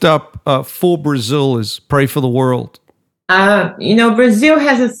lift up for Brazil is pray for the world? Brazil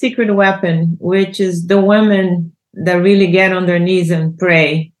has a secret weapon, which is the women that really get on their knees and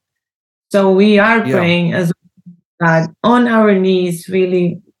pray. So we are praying as God on our knees,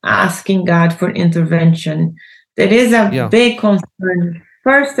 really asking God for intervention. That is a big concern,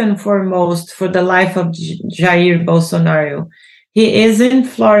 first and foremost, for the life of Jair Bolsonaro. He is in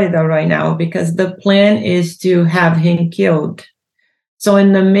Florida right now because the plan is to have him killed. So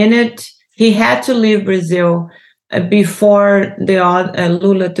in the minute he had to leave Brazil before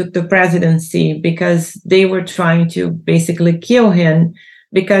Lula took the presidency, because they were trying to basically kill him,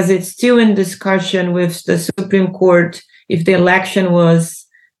 because it's still in discussion with the Supreme Court if the election was,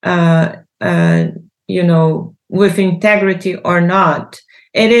 with integrity or not.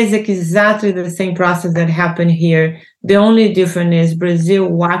 It is exactly the same process that happened here. The only difference is Brazil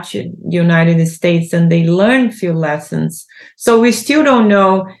watched the United States and they learned few lessons. So we still don't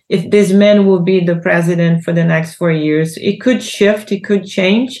know if this man will be the president for the next 4 years. It could shift, it could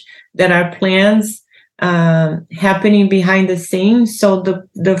change. There are plans happening behind the scenes. So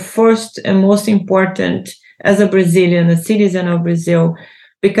the first and most important, as a Brazilian, a citizen of Brazil,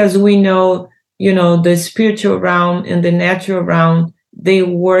 because we know, the spiritual realm and the natural realm, they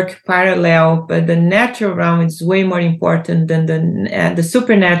work parallel, but the natural realm is way more important than the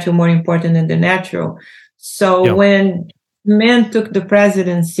supernatural, more important than the natural. So when man took the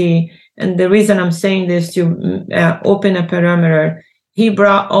presidency, and the reason I'm saying this to open a perimeter, he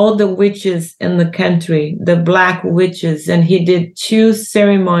brought all the witches in the country, the black witches, and he did 2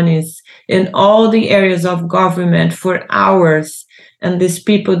 ceremonies in all the areas of government for hours. And these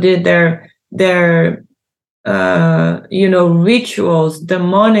people did their rituals,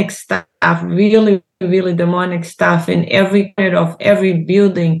 demonic stuff, really, really demonic stuff in every corner of every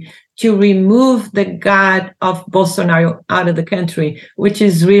building to remove the God of Bolsonaro out of the country, which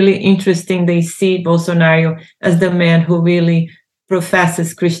is really interesting. They see Bolsonaro as the man who really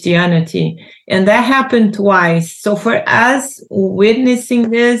professes Christianity. And that happened twice. So for us witnessing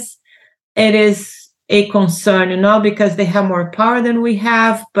this, it a concern, not because they have more power than we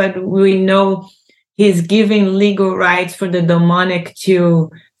have, but we know he's giving legal rights for the demonic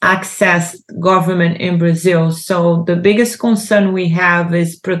to access government in Brazil. So the biggest concern we have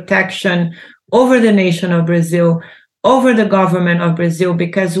is protection over the nation of Brazil, over the government of Brazil,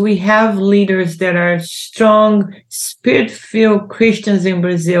 because we have leaders that are strong, spirit-filled Christians in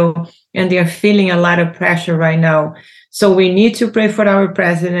Brazil, and they are feeling a lot of pressure right now. So we need to pray for our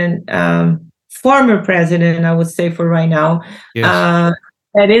president, former president, I would say, for right now. Yes.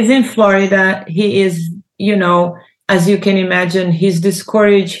 That is in Florida. He is, as you can imagine, he's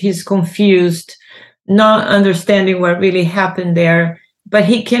discouraged, he's confused, not understanding what really happened there. But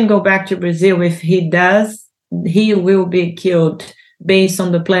he can go back to Brazil. If he does, he will be killed based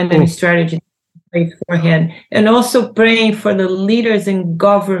on the plan and strategy beforehand. And also praying for the leaders in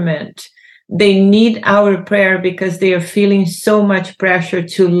government. They need our prayer because they are feeling so much pressure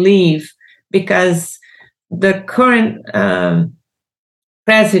to leave, because the current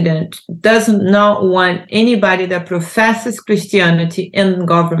president does not want anybody that professes Christianity in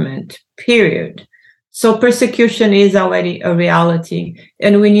government, period. So persecution is already a reality,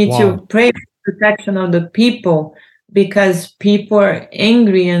 and we need to pray for protection of the people, because people are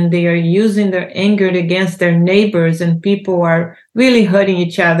angry and they are using their anger against their neighbors, and people are really hurting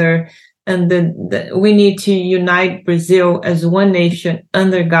each other. And we need to unite Brazil as one nation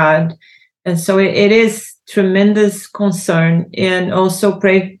under God. And so it is tremendous concern, and also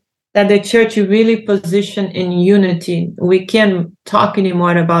pray that the church really position in unity. We can't talk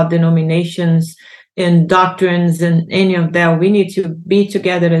anymore about denominations and doctrines and any of that. We need to be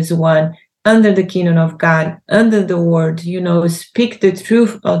together as one under the kingdom of God, under the word, speak the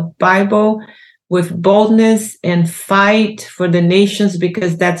truth of Bible with boldness and fight for the nations,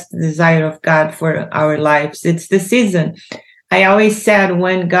 because that's the desire of God for our lives. It's the season. I always said,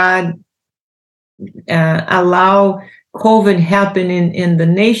 when God allow COVID happen in the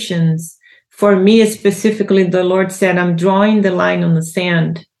nations, for me specifically, the Lord said, I'm drawing the line on the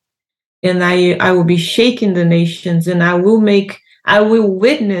sand, and I will be shaking the nations, and I will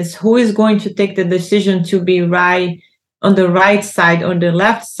witness who is going to take the decision to be right on the right side or the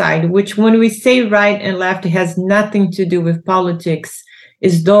left side, which, when we say right and left, it has nothing to do with politics.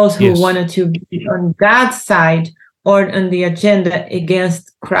 Is those who wanted to be on God's side or on the agenda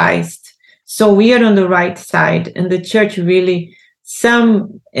against Christ. So we are on the right side, and the church really,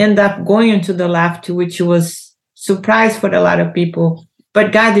 some end up going into the left, which was surprise for a lot of people.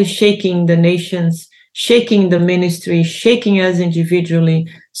 But God is shaking the nations, shaking the ministry, shaking us individually.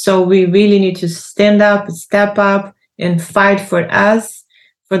 So we really need to stand up, step up, and fight for us,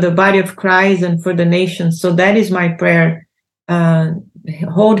 for the body of Christ, and for the nation. So that is my prayer.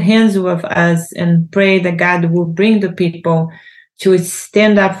 Hold hands with us and pray that God will bring the people to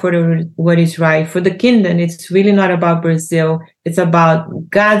stand up for what is right, for the kingdom. It's really not about Brazil. It's about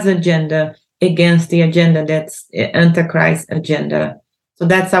God's agenda against the agenda that's Antichrist agenda. So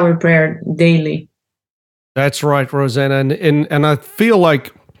that's our prayer daily. That's right, Rosana. And I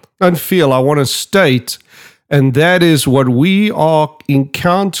I want to state, and that is what we are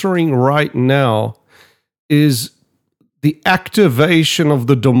encountering right now, is the activation of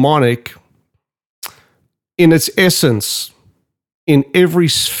the demonic in its essence, in every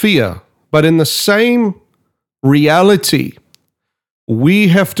sphere. But in the same reality, we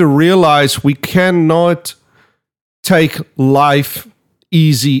have to realize we cannot take life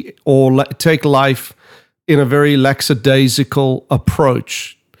easy or take life in a very lackadaisical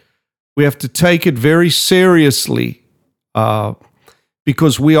approach. We have to take it very seriously,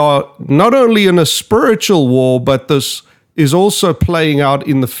 because we are not only in a spiritual war, but this is also playing out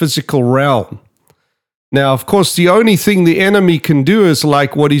in the physical realm. Now, of course, the only thing the enemy can do is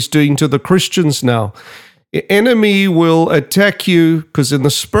like what he's doing to the Christians now. The enemy will attack you, because in the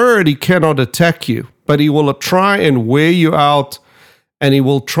spirit he cannot attack you, but he will try and wear you out, and he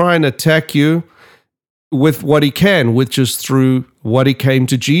will try and attack you with what he can, which is through what he came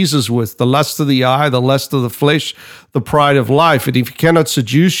to Jesus with, the lust of the eye, the lust of the flesh, the pride of life. And if he cannot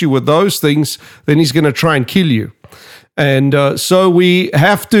seduce you with those things, then he's going to try and kill you. And so we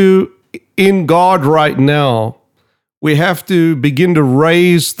have to, in God right now, we have to begin to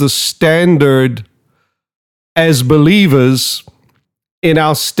raise the standard as believers in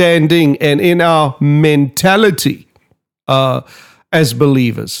our standing and in our mentality as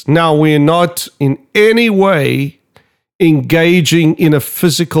believers. Now, we're not in any way engaging in a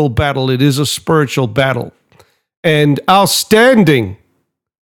physical battle. It is a spiritual battle. And our standing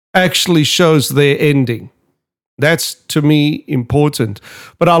actually shows their ending. That's, to me, important.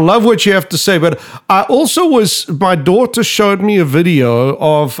 But I love what you have to say. But I also my daughter showed me a video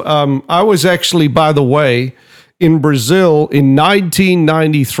of, I was actually, by the way, in Brazil in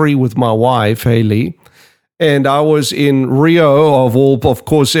 1993 with my wife, Haley. And I was in Rio, of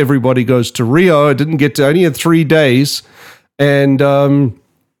course, everybody goes to Rio. I didn't get to, only in 3 days. And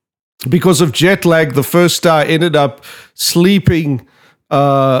because of jet lag, the first day I ended up sleeping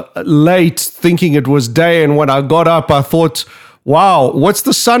late, thinking it was day. And when I got up, I thought, wow, what's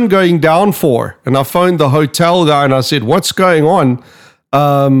the sun going down for? And I phoned the hotel guy and I said, what's going on?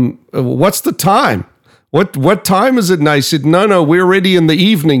 What's the time? What time is it? And I said, no, we're already in the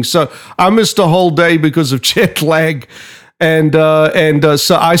evening. So I missed a whole day because of jet lag. And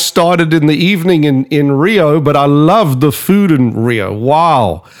so I started in the evening in Rio, but I loved the food in Rio.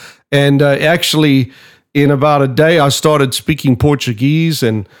 Wow. And actually, in about a day, I started speaking Portuguese.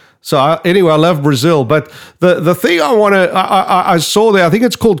 And so anyway, I love Brazil. But the thing I saw there, I think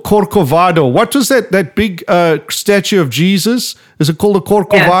it's called Corcovado. What was that big statue of Jesus? Is it called a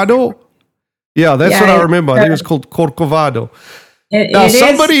Corcovado? Yeah, that's what I remember. I think it's called Corcovado.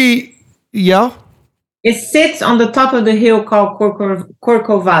 It sits on the top of the hill called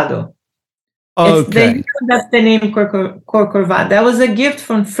Corcovado. Okay. That's the name Corcovado. That was a gift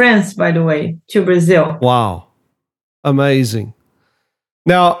from France, by the way, to Brazil. Wow. Amazing.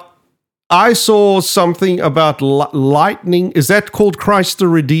 Now, I saw something about lightning. Is that called Christ the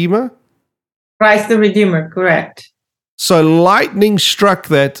Redeemer? Christ the Redeemer, correct. So lightning struck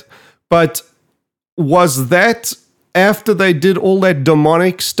that, but was that after they did all that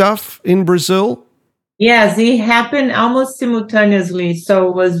demonic stuff in Brazil? Yes, it happened almost simultaneously. So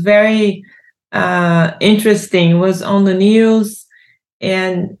it was very interesting. It was on the news,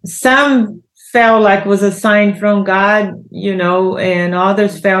 and some felt like was a sign from God, and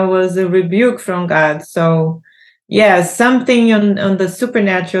others felt was a rebuke from God. So yeah, something on the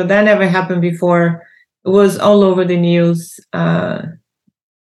supernatural that never happened before. It was all over the news.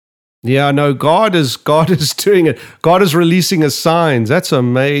 Yeah, no, God is doing it. God is releasing His signs. That's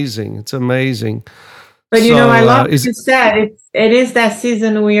amazing. It's amazing. But I love what you said. It is that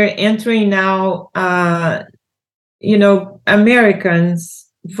season we are entering now. Americans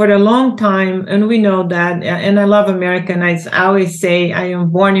for a long time, and we know that. And I love American. I always say I am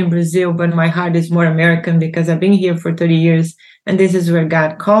born in Brazil, but my heart is more American because I've been here for 30 years, and this is where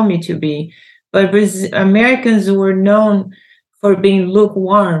God called me to be. But Americans were known for being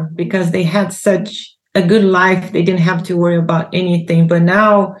lukewarm because they had such a good life. They didn't have to worry about anything. But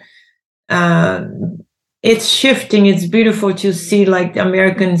now it's shifting. It's beautiful to see like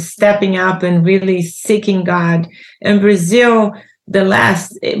Americans stepping up and really seeking God. And Brazil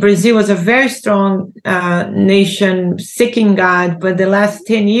was a very strong nation seeking God. But the last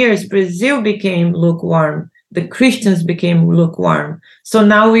 10 years, Brazil became lukewarm. The Christians became lukewarm. So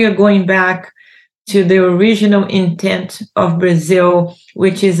now we are going back to the original intent of Brazil,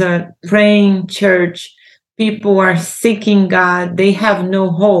 which is a praying church. People are seeking God. They have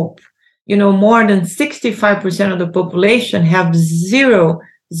no hope. More than 65% of the population have zero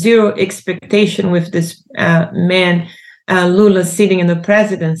expectation with this man, Lula, sitting in the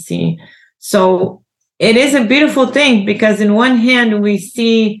presidency. So it is a beautiful thing because in one hand, we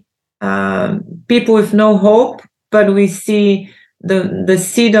see people with no hope, but we see the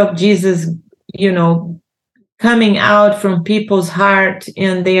seed of Jesus coming out from people's heart,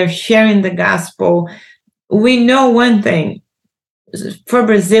 and they are sharing the gospel. We know one thing for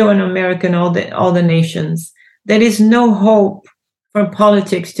Brazil and America and all the nations, there is no hope for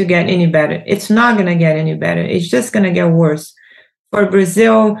politics to get any better. It's not going to get any better. It's just going to get worse for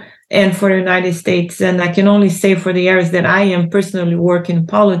Brazil and for the United States. And I can only say for the areas that I am personally working in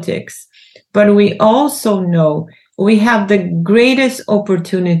politics. But we also know we have the greatest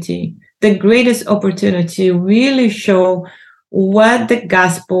opportunity to really show what the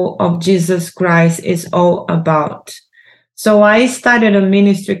gospel of Jesus Christ is all about. So I started a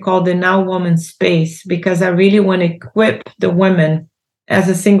ministry called the Now Woman Space because I really want to equip the women. As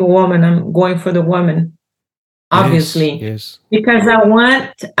a single woman, I'm going for the woman, obviously. Yes. Because I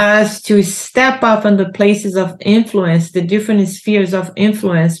want us to step up in the places of influence, the different spheres of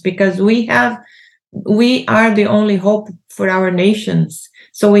influence, because we are the only hope for our nations.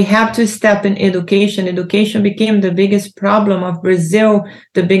 So we have to step in education. Education became the biggest problem of Brazil,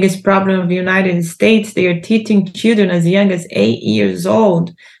 the biggest problem of the United States. They are teaching children as young as 8 years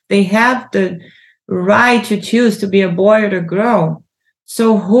old. They have the right to choose to be a boy or a girl.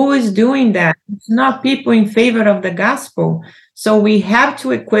 So who is doing that? It's not people in favor of the gospel. So we have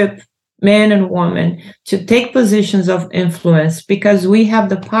to equip men and women to take positions of influence because we have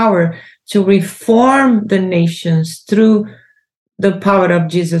the power to reform the nations through the power of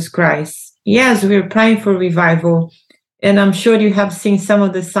Jesus Christ. Yes, we're praying for revival. And I'm sure you have seen some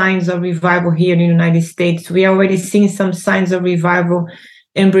of the signs of revival here in the United States. We are already seeing some signs of revival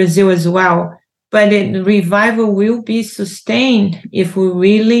in Brazil as well. But revival will be sustained if we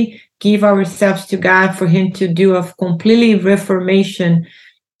really give ourselves to God for him to do a completely reformation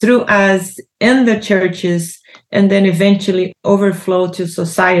through us in the churches and then eventually overflow to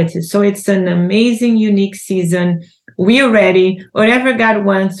society. So it's an amazing, unique season. We are ready. Whatever God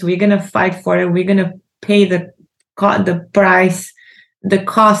wants, we're going to fight for it. We're going to pay the price. The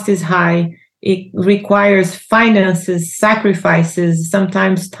cost is high. It requires finances, sacrifices,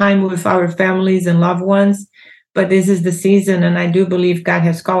 sometimes time with our families and loved ones. But this is the season, and I do believe God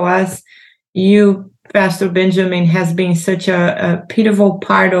has called us. You, Pastor Benjamin, has been such a pivotal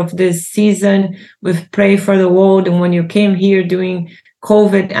part of this season with Pray for the World. And when you came here during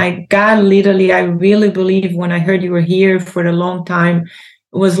COVID, I really believe when I heard you were here for a long time,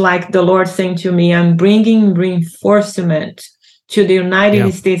 it was like the Lord saying to me, I'm bringing reinforcement to the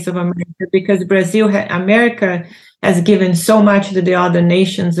United States of America, because America has given so much to the other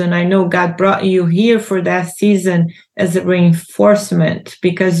nations. And I know God brought you here for that season as a reinforcement,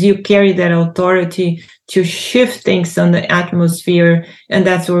 because you carry that authority to shift things on the atmosphere. And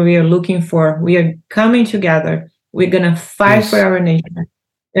that's what we are looking for. We are coming together. We're going to fight for our nation.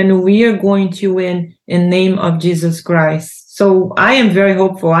 And we are going to win in the name of Jesus Christ. So I am very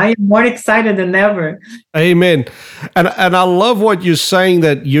hopeful. I am more excited than ever. Amen. And I love what you're saying,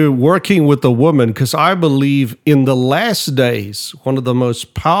 that you're working with the woman, because I believe in the last days, one of the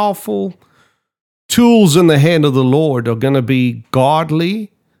most powerful tools in the hand of the Lord are going to be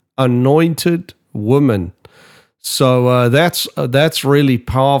godly, anointed women. So that's really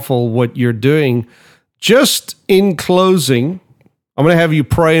powerful what you're doing. Just in closing, I'm going to have you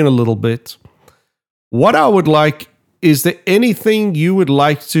pray in a little bit. What I would like, is there anything you would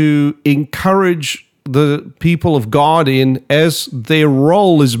like to encourage the people of God in as their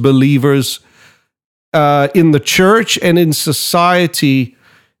role as believers in the church and in society?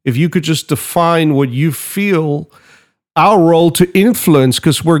 If you could just define what you feel our role to influence,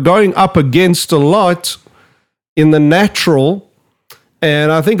 because we're going up against a lot in the natural,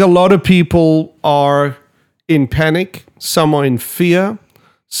 and I think a lot of people are in panic, some are in fear.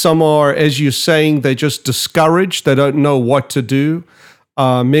 Some are, as you're saying, they're just discouraged. They don't know what to do.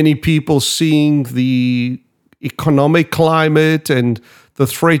 Many people seeing the economic climate and the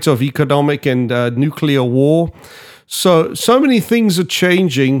threat of economic and nuclear war. So many things are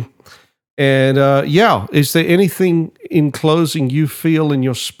changing. And is there anything in closing you feel in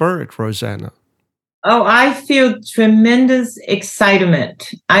your spirit, Rosana? Oh, I feel tremendous excitement.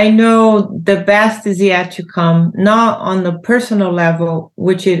 I know the best is yet to come, not on the personal level,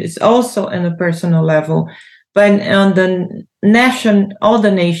 which is also on the personal level, but on the nation, all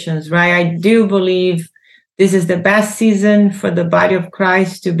the nations, right? I do believe this is the best season for the body of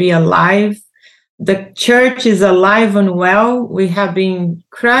Christ to be alive. The church is alive and well. We have been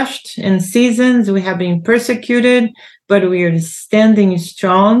crushed in seasons. We have been persecuted, but we are standing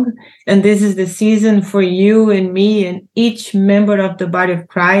strong. And this is the season for you and me and each member of the body of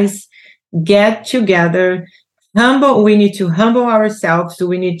Christ. Get together, humble. We need to humble ourselves.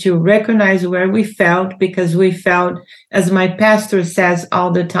 We need to recognize where we felt, because we felt, as my pastor says all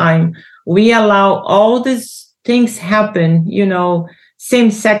the time, we allow all these things happen,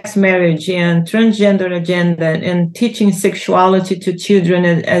 same-sex marriage and transgender agenda and teaching sexuality to children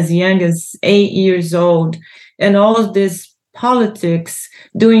as young as 8 years old, and all of this politics,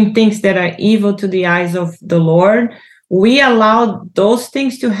 doing things that are evil to the eyes of the Lord. We allow those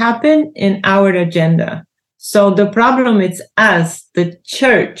things to happen in our agenda. So the problem is us, the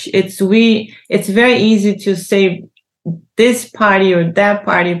church. It's very easy to say this party or that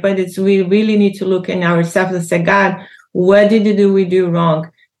party, but we really need to look in ourselves and say, God, what did we do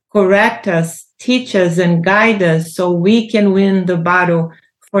wrong? Correct us, teach us, and guide us so we can win the battle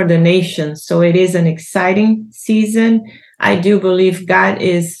for the nation. So it is an exciting season. I do believe God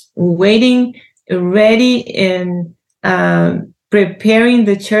is waiting, ready, and preparing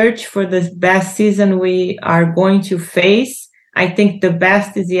the church for the best season we are going to face. I think the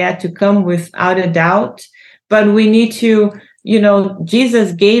best is yet to come, without a doubt. But we need to,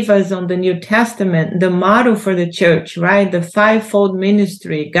 Jesus gave us on the New Testament the model for the church, right? The fivefold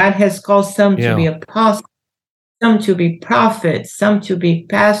ministry. God has called some to be apostles, some to be prophets, some to be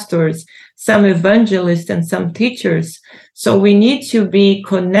pastors, some evangelists, and some teachers. So we need to be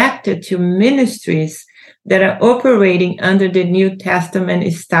connected to ministries that are operating under the New Testament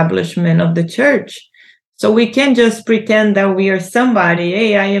establishment of the church. So we can't just pretend that we are somebody.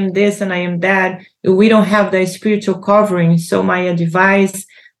 Hey, I am this and I am that. We don't have the spiritual covering. So my advice,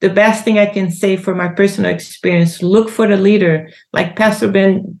 the best thing I can say for my personal experience, look for a leader like Pastor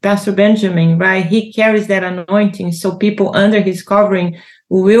Benjamin, right? He carries that anointing. So people under his covering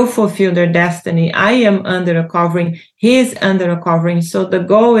will fulfill their destiny. I am under a covering. He is under a covering. So the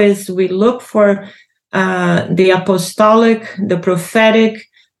goal is we look for the apostolic, the prophetic,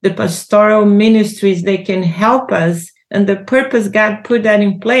 the pastoral ministries. They can help us. And the purpose God put that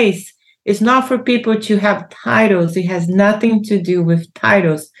in place is not for people to have titles. It has nothing to do with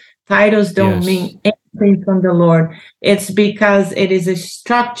titles. Titles don't mean anything from the Lord. It's because it is a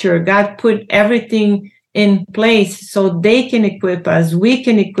structure. God put everything in place so they can equip us. We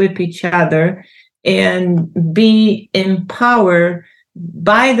can equip each other and be empowered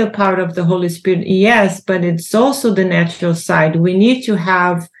by the power of the Holy Spirit. Yes, but it's also the natural side. We need to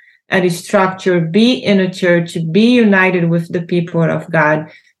have a structure, be in a church, be united with the people of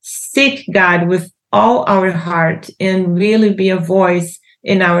God, seek God with all our heart, and really be a voice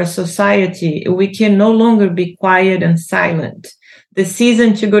in our society. We can no longer be quiet and silent. The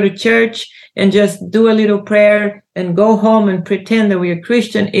season to go to church and just do a little prayer and go home and pretend that we are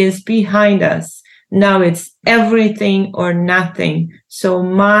Christian is behind us. Now it's everything or nothing. So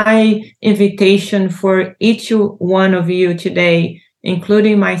my invitation for each one of you today,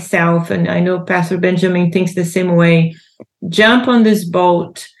 including myself, and I know Pastor Benjamin thinks the same way, jump on this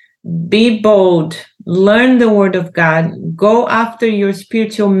boat, be bold, learn the word of God, go after your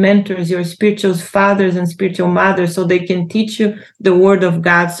spiritual mentors, your spiritual fathers and spiritual mothers, so they can teach you the word of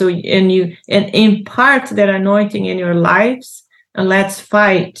God. So and impart that anointing in your lives, and let's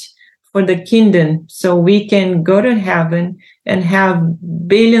fight for the kingdom so we can go to heaven and have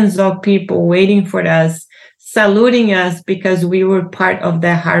billions of people waiting for us, saluting us because we were part of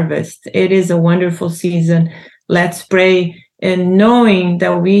the harvest. It is a wonderful season. Let's pray, and knowing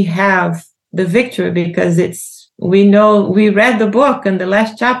that we have the victory, because we know, we read the book and the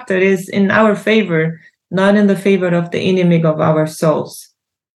last chapter is in our favor, not in the favor of the enemy of our souls.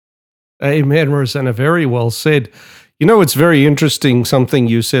 Amen, Rosana. Very well said. You know, it's very interesting, something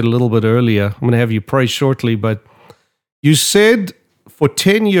you said a little bit earlier. I'm going to have you pray shortly, but you said for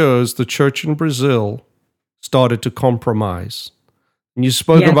 10 years, the church in Brazil started to compromise. And you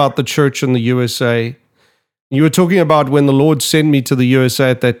spoke about the church in the USA. You were talking about when the Lord sent me to the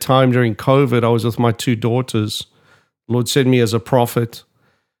USA at that time during COVID. I was with my 2 daughters. The Lord sent me as a prophet.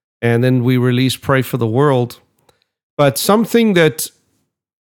 And then we released Pray for the World. But something that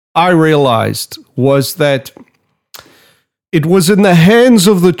I realized was that it was in the hands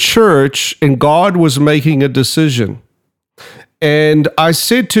of the church, and God was making a decision. And I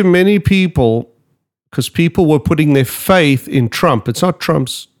said to many people, because people were putting their faith in Trump. It's not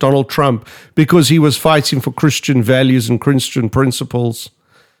Donald Trump, because he was fighting for Christian values and Christian principles.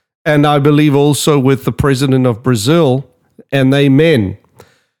 And I believe also with the president of Brazil, and amen.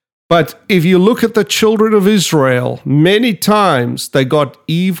 But if you look at the children of Israel, many times they got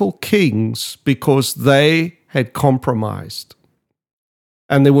evil kings because they had compromised.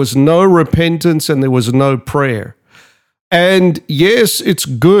 And there was no repentance and there was no prayer. And yes, it's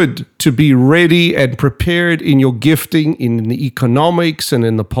good to be ready and prepared in your gifting in the economics and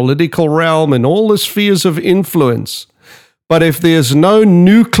in the political realm and all the spheres of influence. But if there's no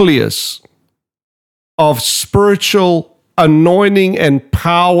nucleus of spiritual anointing and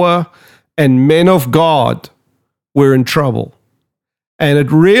power and men of God, we're in trouble. And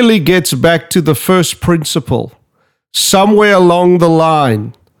it really gets back to the first principle. Somewhere along the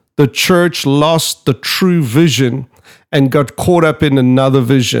line, the church lost the true vision and got caught up in another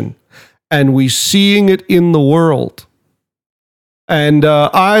vision. And we're seeing it in the world. And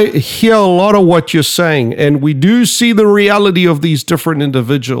I hear a lot of what you're saying, and we do see the reality of these different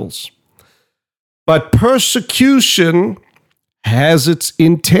individuals. But persecution has its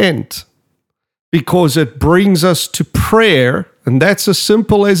intent, because it brings us to prayer, and that's as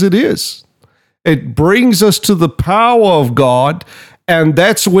simple as it is. It brings us to the power of God, and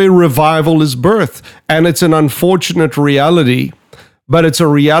that's where revival is birthed. And it's an unfortunate reality, but it's a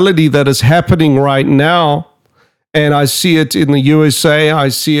reality that is happening right now. And I see it in the USA. I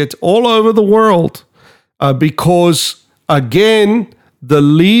see it all over the world because, again, the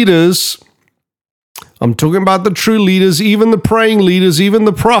leaders, I'm talking about the true leaders, even the praying leaders, even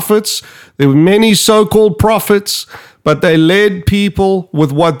the prophets. There were many so-called prophets, but they led people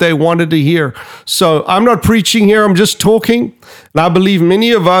with what they wanted to hear. So I'm not preaching here, I'm just talking. And I believe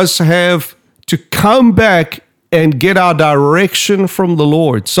many of us have to come back and get our direction from the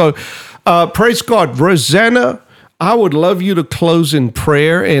Lord. So praise God. Rosana, I would love you to close in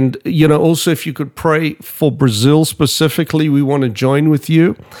prayer. And, also if you could pray for Brazil specifically, we want to join with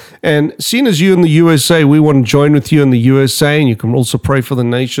you. And seeing as you're in the USA, we want to join with you in the USA, and you can also pray for the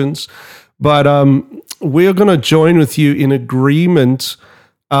nations. But we're going to join with you in agreement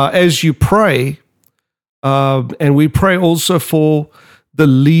as you pray. And we pray also for the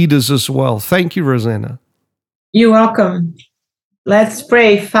leaders as well. Thank you, Rosana. You're welcome. Let's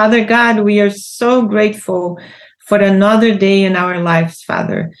pray. Father God, we are so grateful for another day in our lives,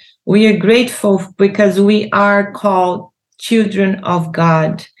 Father. We are grateful because we are called children of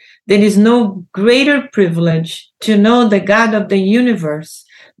God. There is no greater privilege to know the God of the universe,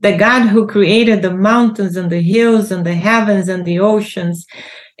 the God who created the mountains and the hills and the heavens and the oceans,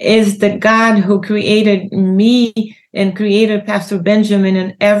 is the God who created me and created Pastor Benjamin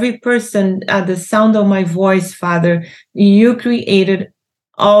and every person at the sound of my voice, Father. You created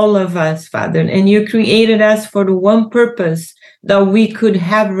all of us, Father, and you created us for the one purpose, that we could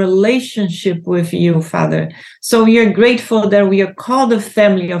have relationship with you, Father. So we are grateful that we are called the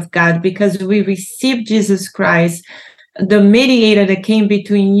family of God because we received Jesus Christ, the mediator that came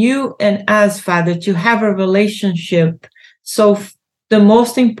between you and us, Father, to have a relationship. So the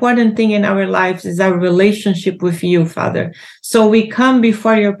most important thing in our lives is our relationship with you, Father. So we come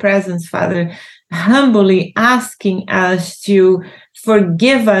before your presence, Father, humbly asking us to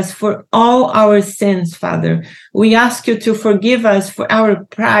forgive us for all our sins, Father. We ask you to forgive us for our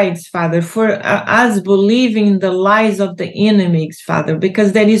prides, Father, for us believing in the lies of the enemies, Father,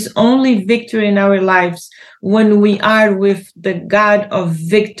 because there is only victory in our lives when we are with the God of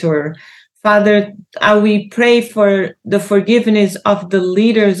victor. Father, we pray for the forgiveness of the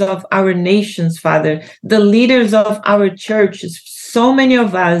leaders of our nations, Father, the leaders of our churches. So many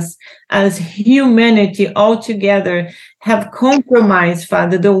of us as humanity altogether have compromised,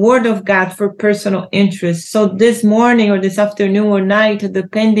 Father, the word of God for personal interest. So this morning or this afternoon or night,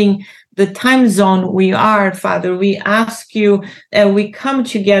 depending the time zone we are, Father, we ask you and we come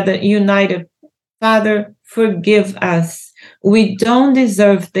together united. Father, forgive us. We don't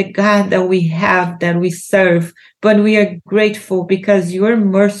deserve the God that we have, that we serve, but we are grateful because you are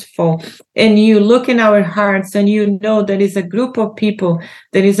merciful and you look in our hearts and you know there is a group of people,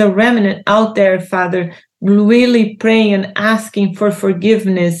 there is a remnant out there, Father, really praying and asking for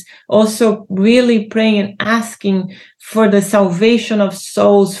forgiveness, also really praying and asking for the salvation of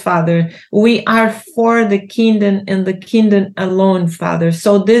souls, Father. We are for the kingdom and the kingdom alone, Father.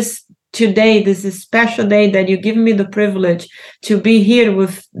 So today, this is a special day that you give me the privilege to be here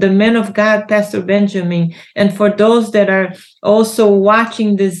with the man of God, Pastor Benjamin. And for those that are also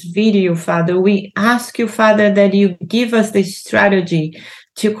watching this video, Father, we ask you, Father, that you give us the strategy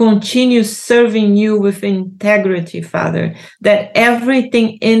to continue serving you with integrity, Father, that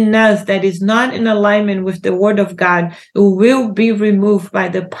everything in us that is not in alignment with the word of God will be removed by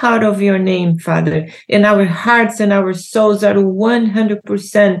the power of your name, Father. And our hearts and our souls are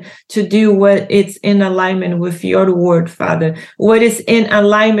 100% to do what it's in alignment with your word, Father. What is in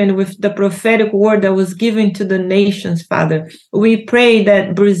alignment with the prophetic word that was given to the nations, Father. We pray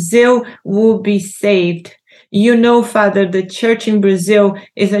that Brazil will be saved. You know, Father, the church in Brazil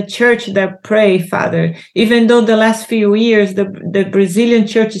is a church that pray, Father. Even though the last few years, the Brazilian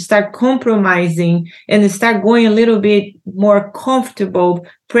church start compromising and start going a little bit more comfortable,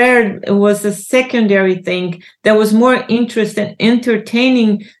 prayer was a secondary thing. There was more interest in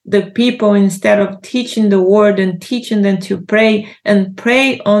entertaining the people instead of teaching the word and teaching them to pray and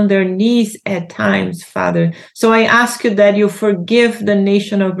pray on their knees at times, Father. So I ask you that you forgive the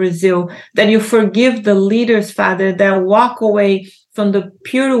nation of Brazil, that you forgive the leaders, Father, that walk away from the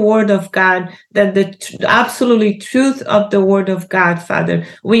pure word of God, that the absolutely truth of the word of God, Father.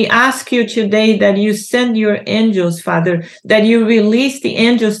 We ask you today that you send your angels, Father, that you release the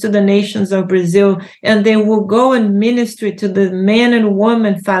angels to the nations of Brazil, and they will go and minister to the men and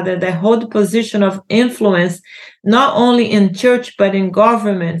women, Father, that hold position of influence, not only in church, but in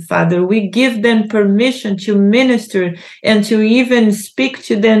government, Father. We give them permission to minister and to even speak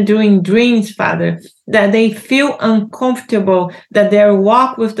to them during dreams, Father, that they feel uncomfortable, that their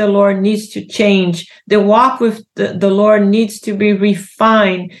walk with the Lord needs to change. The walk with the Lord needs to be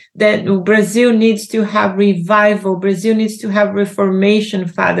refined, that Brazil needs to have revival. Brazil needs to have reformation,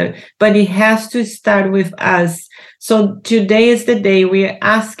 Father, but it has to start with us. So today is the day we are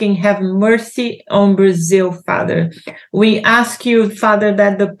asking, have mercy on Brazil, Father. We ask you, Father,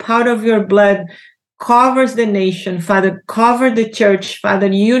 that the power of your blood covers the nation, Father, cover the church, Father.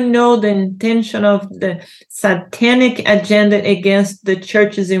 You know the intention of the satanic agenda against the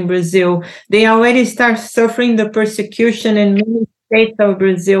churches in Brazil. They already start suffering the persecution, and many States of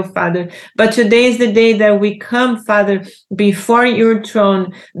Brazil, Father. But today is the day that we come, Father, before your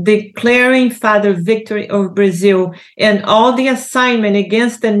throne, declaring, Father, victory over Brazil and all the assignment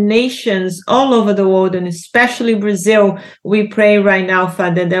against the nations all over the world, and especially Brazil. We pray right now,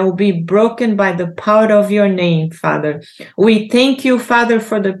 Father, that will be broken by the power of your name, Father. We thank you, Father,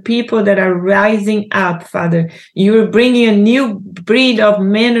 for the people that are rising up, Father. You're bringing a new breed of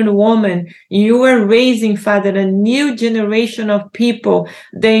men and women. You are raising, Father, a new generation of people.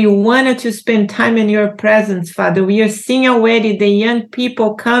 They wanted to spend time in your presence, Father. We are seeing already the young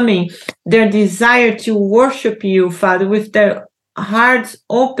people coming, their desire to worship you, Father, with their hearts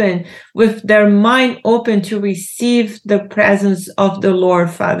open, with their mind open to receive the presence of the Lord,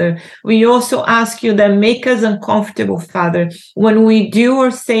 Father. We also ask you that make us uncomfortable, Father, when we do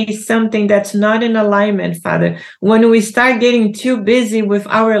or say something that's not in alignment, Father, when we start getting too busy with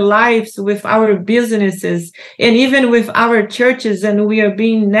our lives, with our businesses, and even with our churches, and we are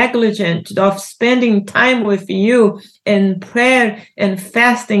being negligent of spending time with you in prayer and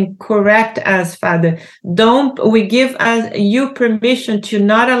fasting. Correct us, Father. We give us you permission to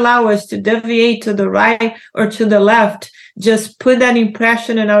not allow us to deviate to the right or to the left. Just put that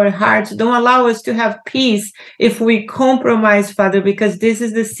impression in our hearts. Don't allow us to have peace if we compromise, Father, because this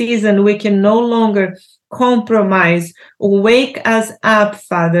is the season we can no longer compromise. Wake us up,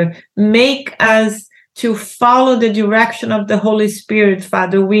 Father. Make us to follow the direction of the Holy Spirit,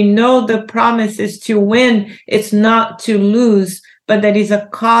 Father. We know the promise is to win. It's not to lose, but that is a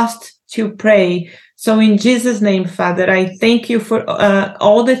cost to pray. So in Jesus' name, Father, I thank you for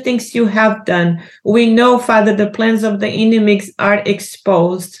all the things you have done. We know, Father, the plans of the enemies are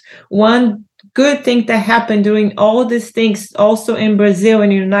exposed. One good thing that happened during all these things, also in Brazil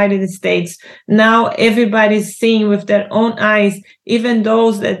and the United States, now everybody's seeing with their own eyes, even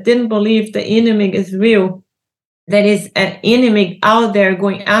those that didn't believe the enemy is real. There is an enemy out there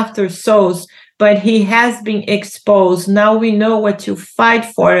going after souls, but he has been exposed. Now we know what to fight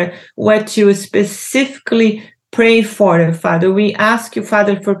for, what to specifically pray for, Father. We ask you,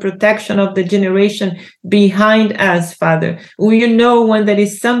 Father, for protection of the generation behind us, Father. We know when there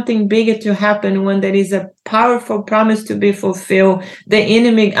is something bigger to happen, when there is a powerful promise to be fulfilled, the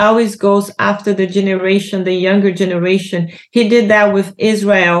enemy always goes after the generation, the younger generation. He did that with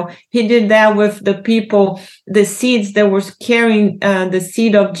Israel. He did that with the people, the seeds that were carrying the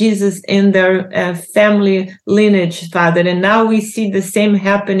seed of Jesus in their family lineage, Father. And now we see the same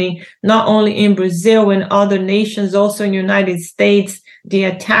happening, not only in Brazil and other nations, also in the United States, the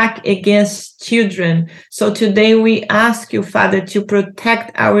attack against children. So today we ask you, Father, to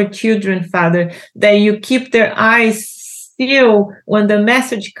protect our children, Father, that you keep their eyes still when the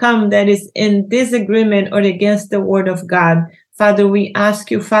message comes that is in disagreement or against the word of God. Father, we ask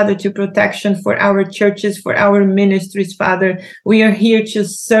you, Father, to protection for our churches, for our ministries, Father. We are here to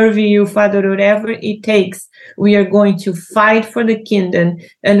serve you, Father, whatever it takes. We are going to fight for the kingdom,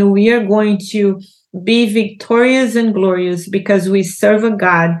 and we are going to be victorious and glorious because we serve a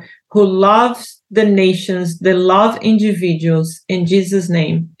God who loves the nations, that love individuals. In Jesus'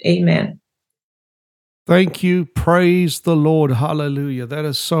 name, amen. Thank you. Praise the Lord. Hallelujah. That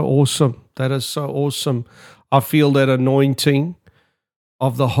is so awesome. That is so awesome. I feel that anointing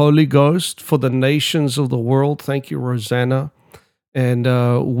of the Holy Ghost for the nations of the world. Thank you, Rosana. And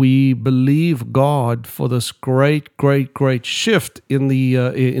we believe God for this great shift in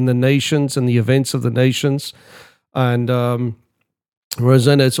the nations and the events of the nations. And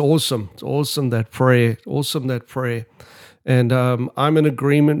Rosana, it's awesome. It's awesome that prayer. Awesome that prayer. And I'm in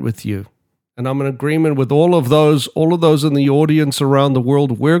agreement with you. And I'm in agreement with all of those in the audience around the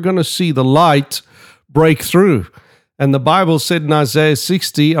world. We're going to see the light break through. And the Bible said in Isaiah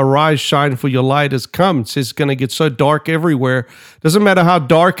 60, arise, shine, for your light has come. It says it's going to get so dark everywhere. Doesn't matter how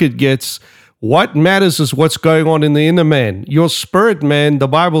dark it gets. What matters is what's going on in the inner man. Your spirit man, the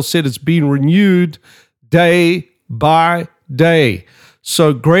Bible said it's being renewed day by day.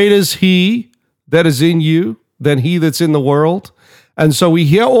 So great is he that is in you than he that's in the world. And so we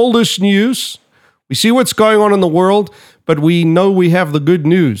hear all this news. We see what's going on in the world, but we know we have the good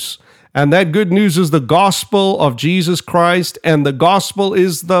news. And that good news is the gospel of Jesus Christ, and the gospel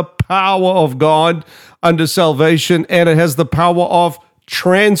is the power of God unto salvation, and it has the power of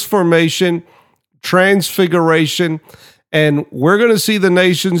transformation, transfiguration, and we're going to see the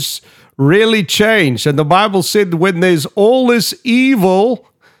nations really change. And the Bible said when there's all this evil,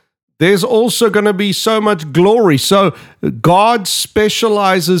 there's also going to be so much glory. So God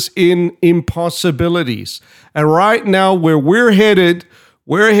specializes in impossibilities. And right now where we're headed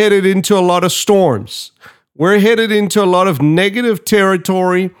into a lot of storms. We're headed into a lot of negative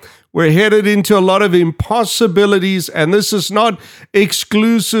territory. We're headed into a lot of impossibilities, and this is not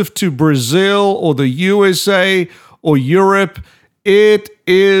exclusive to Brazil or the USA or Europe. It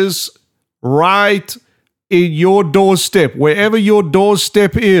is right in your doorstep. Wherever your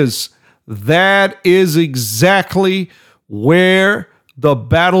doorstep is, that is exactly where the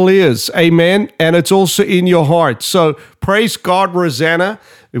battle is. Amen. And it's also in your heart. So praise God, Rosana.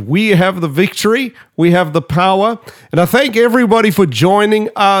 We have the victory. We have the power. And I thank everybody for joining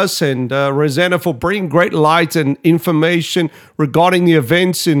us, and Rosana for bringing great light and information regarding the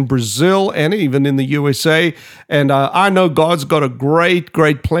events in Brazil and even in the USA. And I know God's got a great,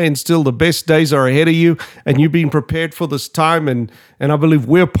 great plan still. The best days are ahead of you, and you've been prepared for this time. And I believe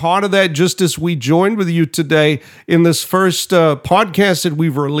we're part of that, just as we joined with you today in this first podcast that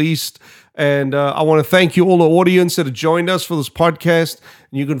we've released. And I want to thank you, all the audience that have joined us for this podcast.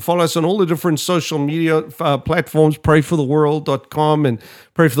 And you can follow us on all the different social media platforms, prayfortheworld.com, and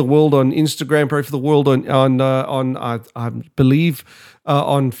Pray for the World on Instagram, Pray for the World on I believe,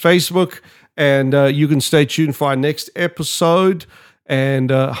 on Facebook. And you can stay tuned for our next episode. And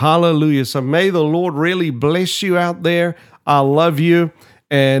hallelujah. So may the Lord really bless you out there. I love you.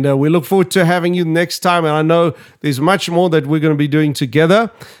 And we look forward to having you next time. And I know there's much more that we're going to be doing together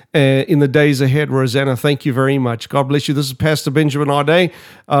in the days ahead. Rosana, thank you very much. God bless you. This is Pastor Benjamin Ade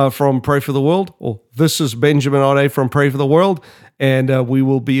from Pray for the World. Or this is Benjamin Ade from Pray for the World. And we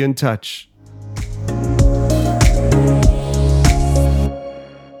will be in touch.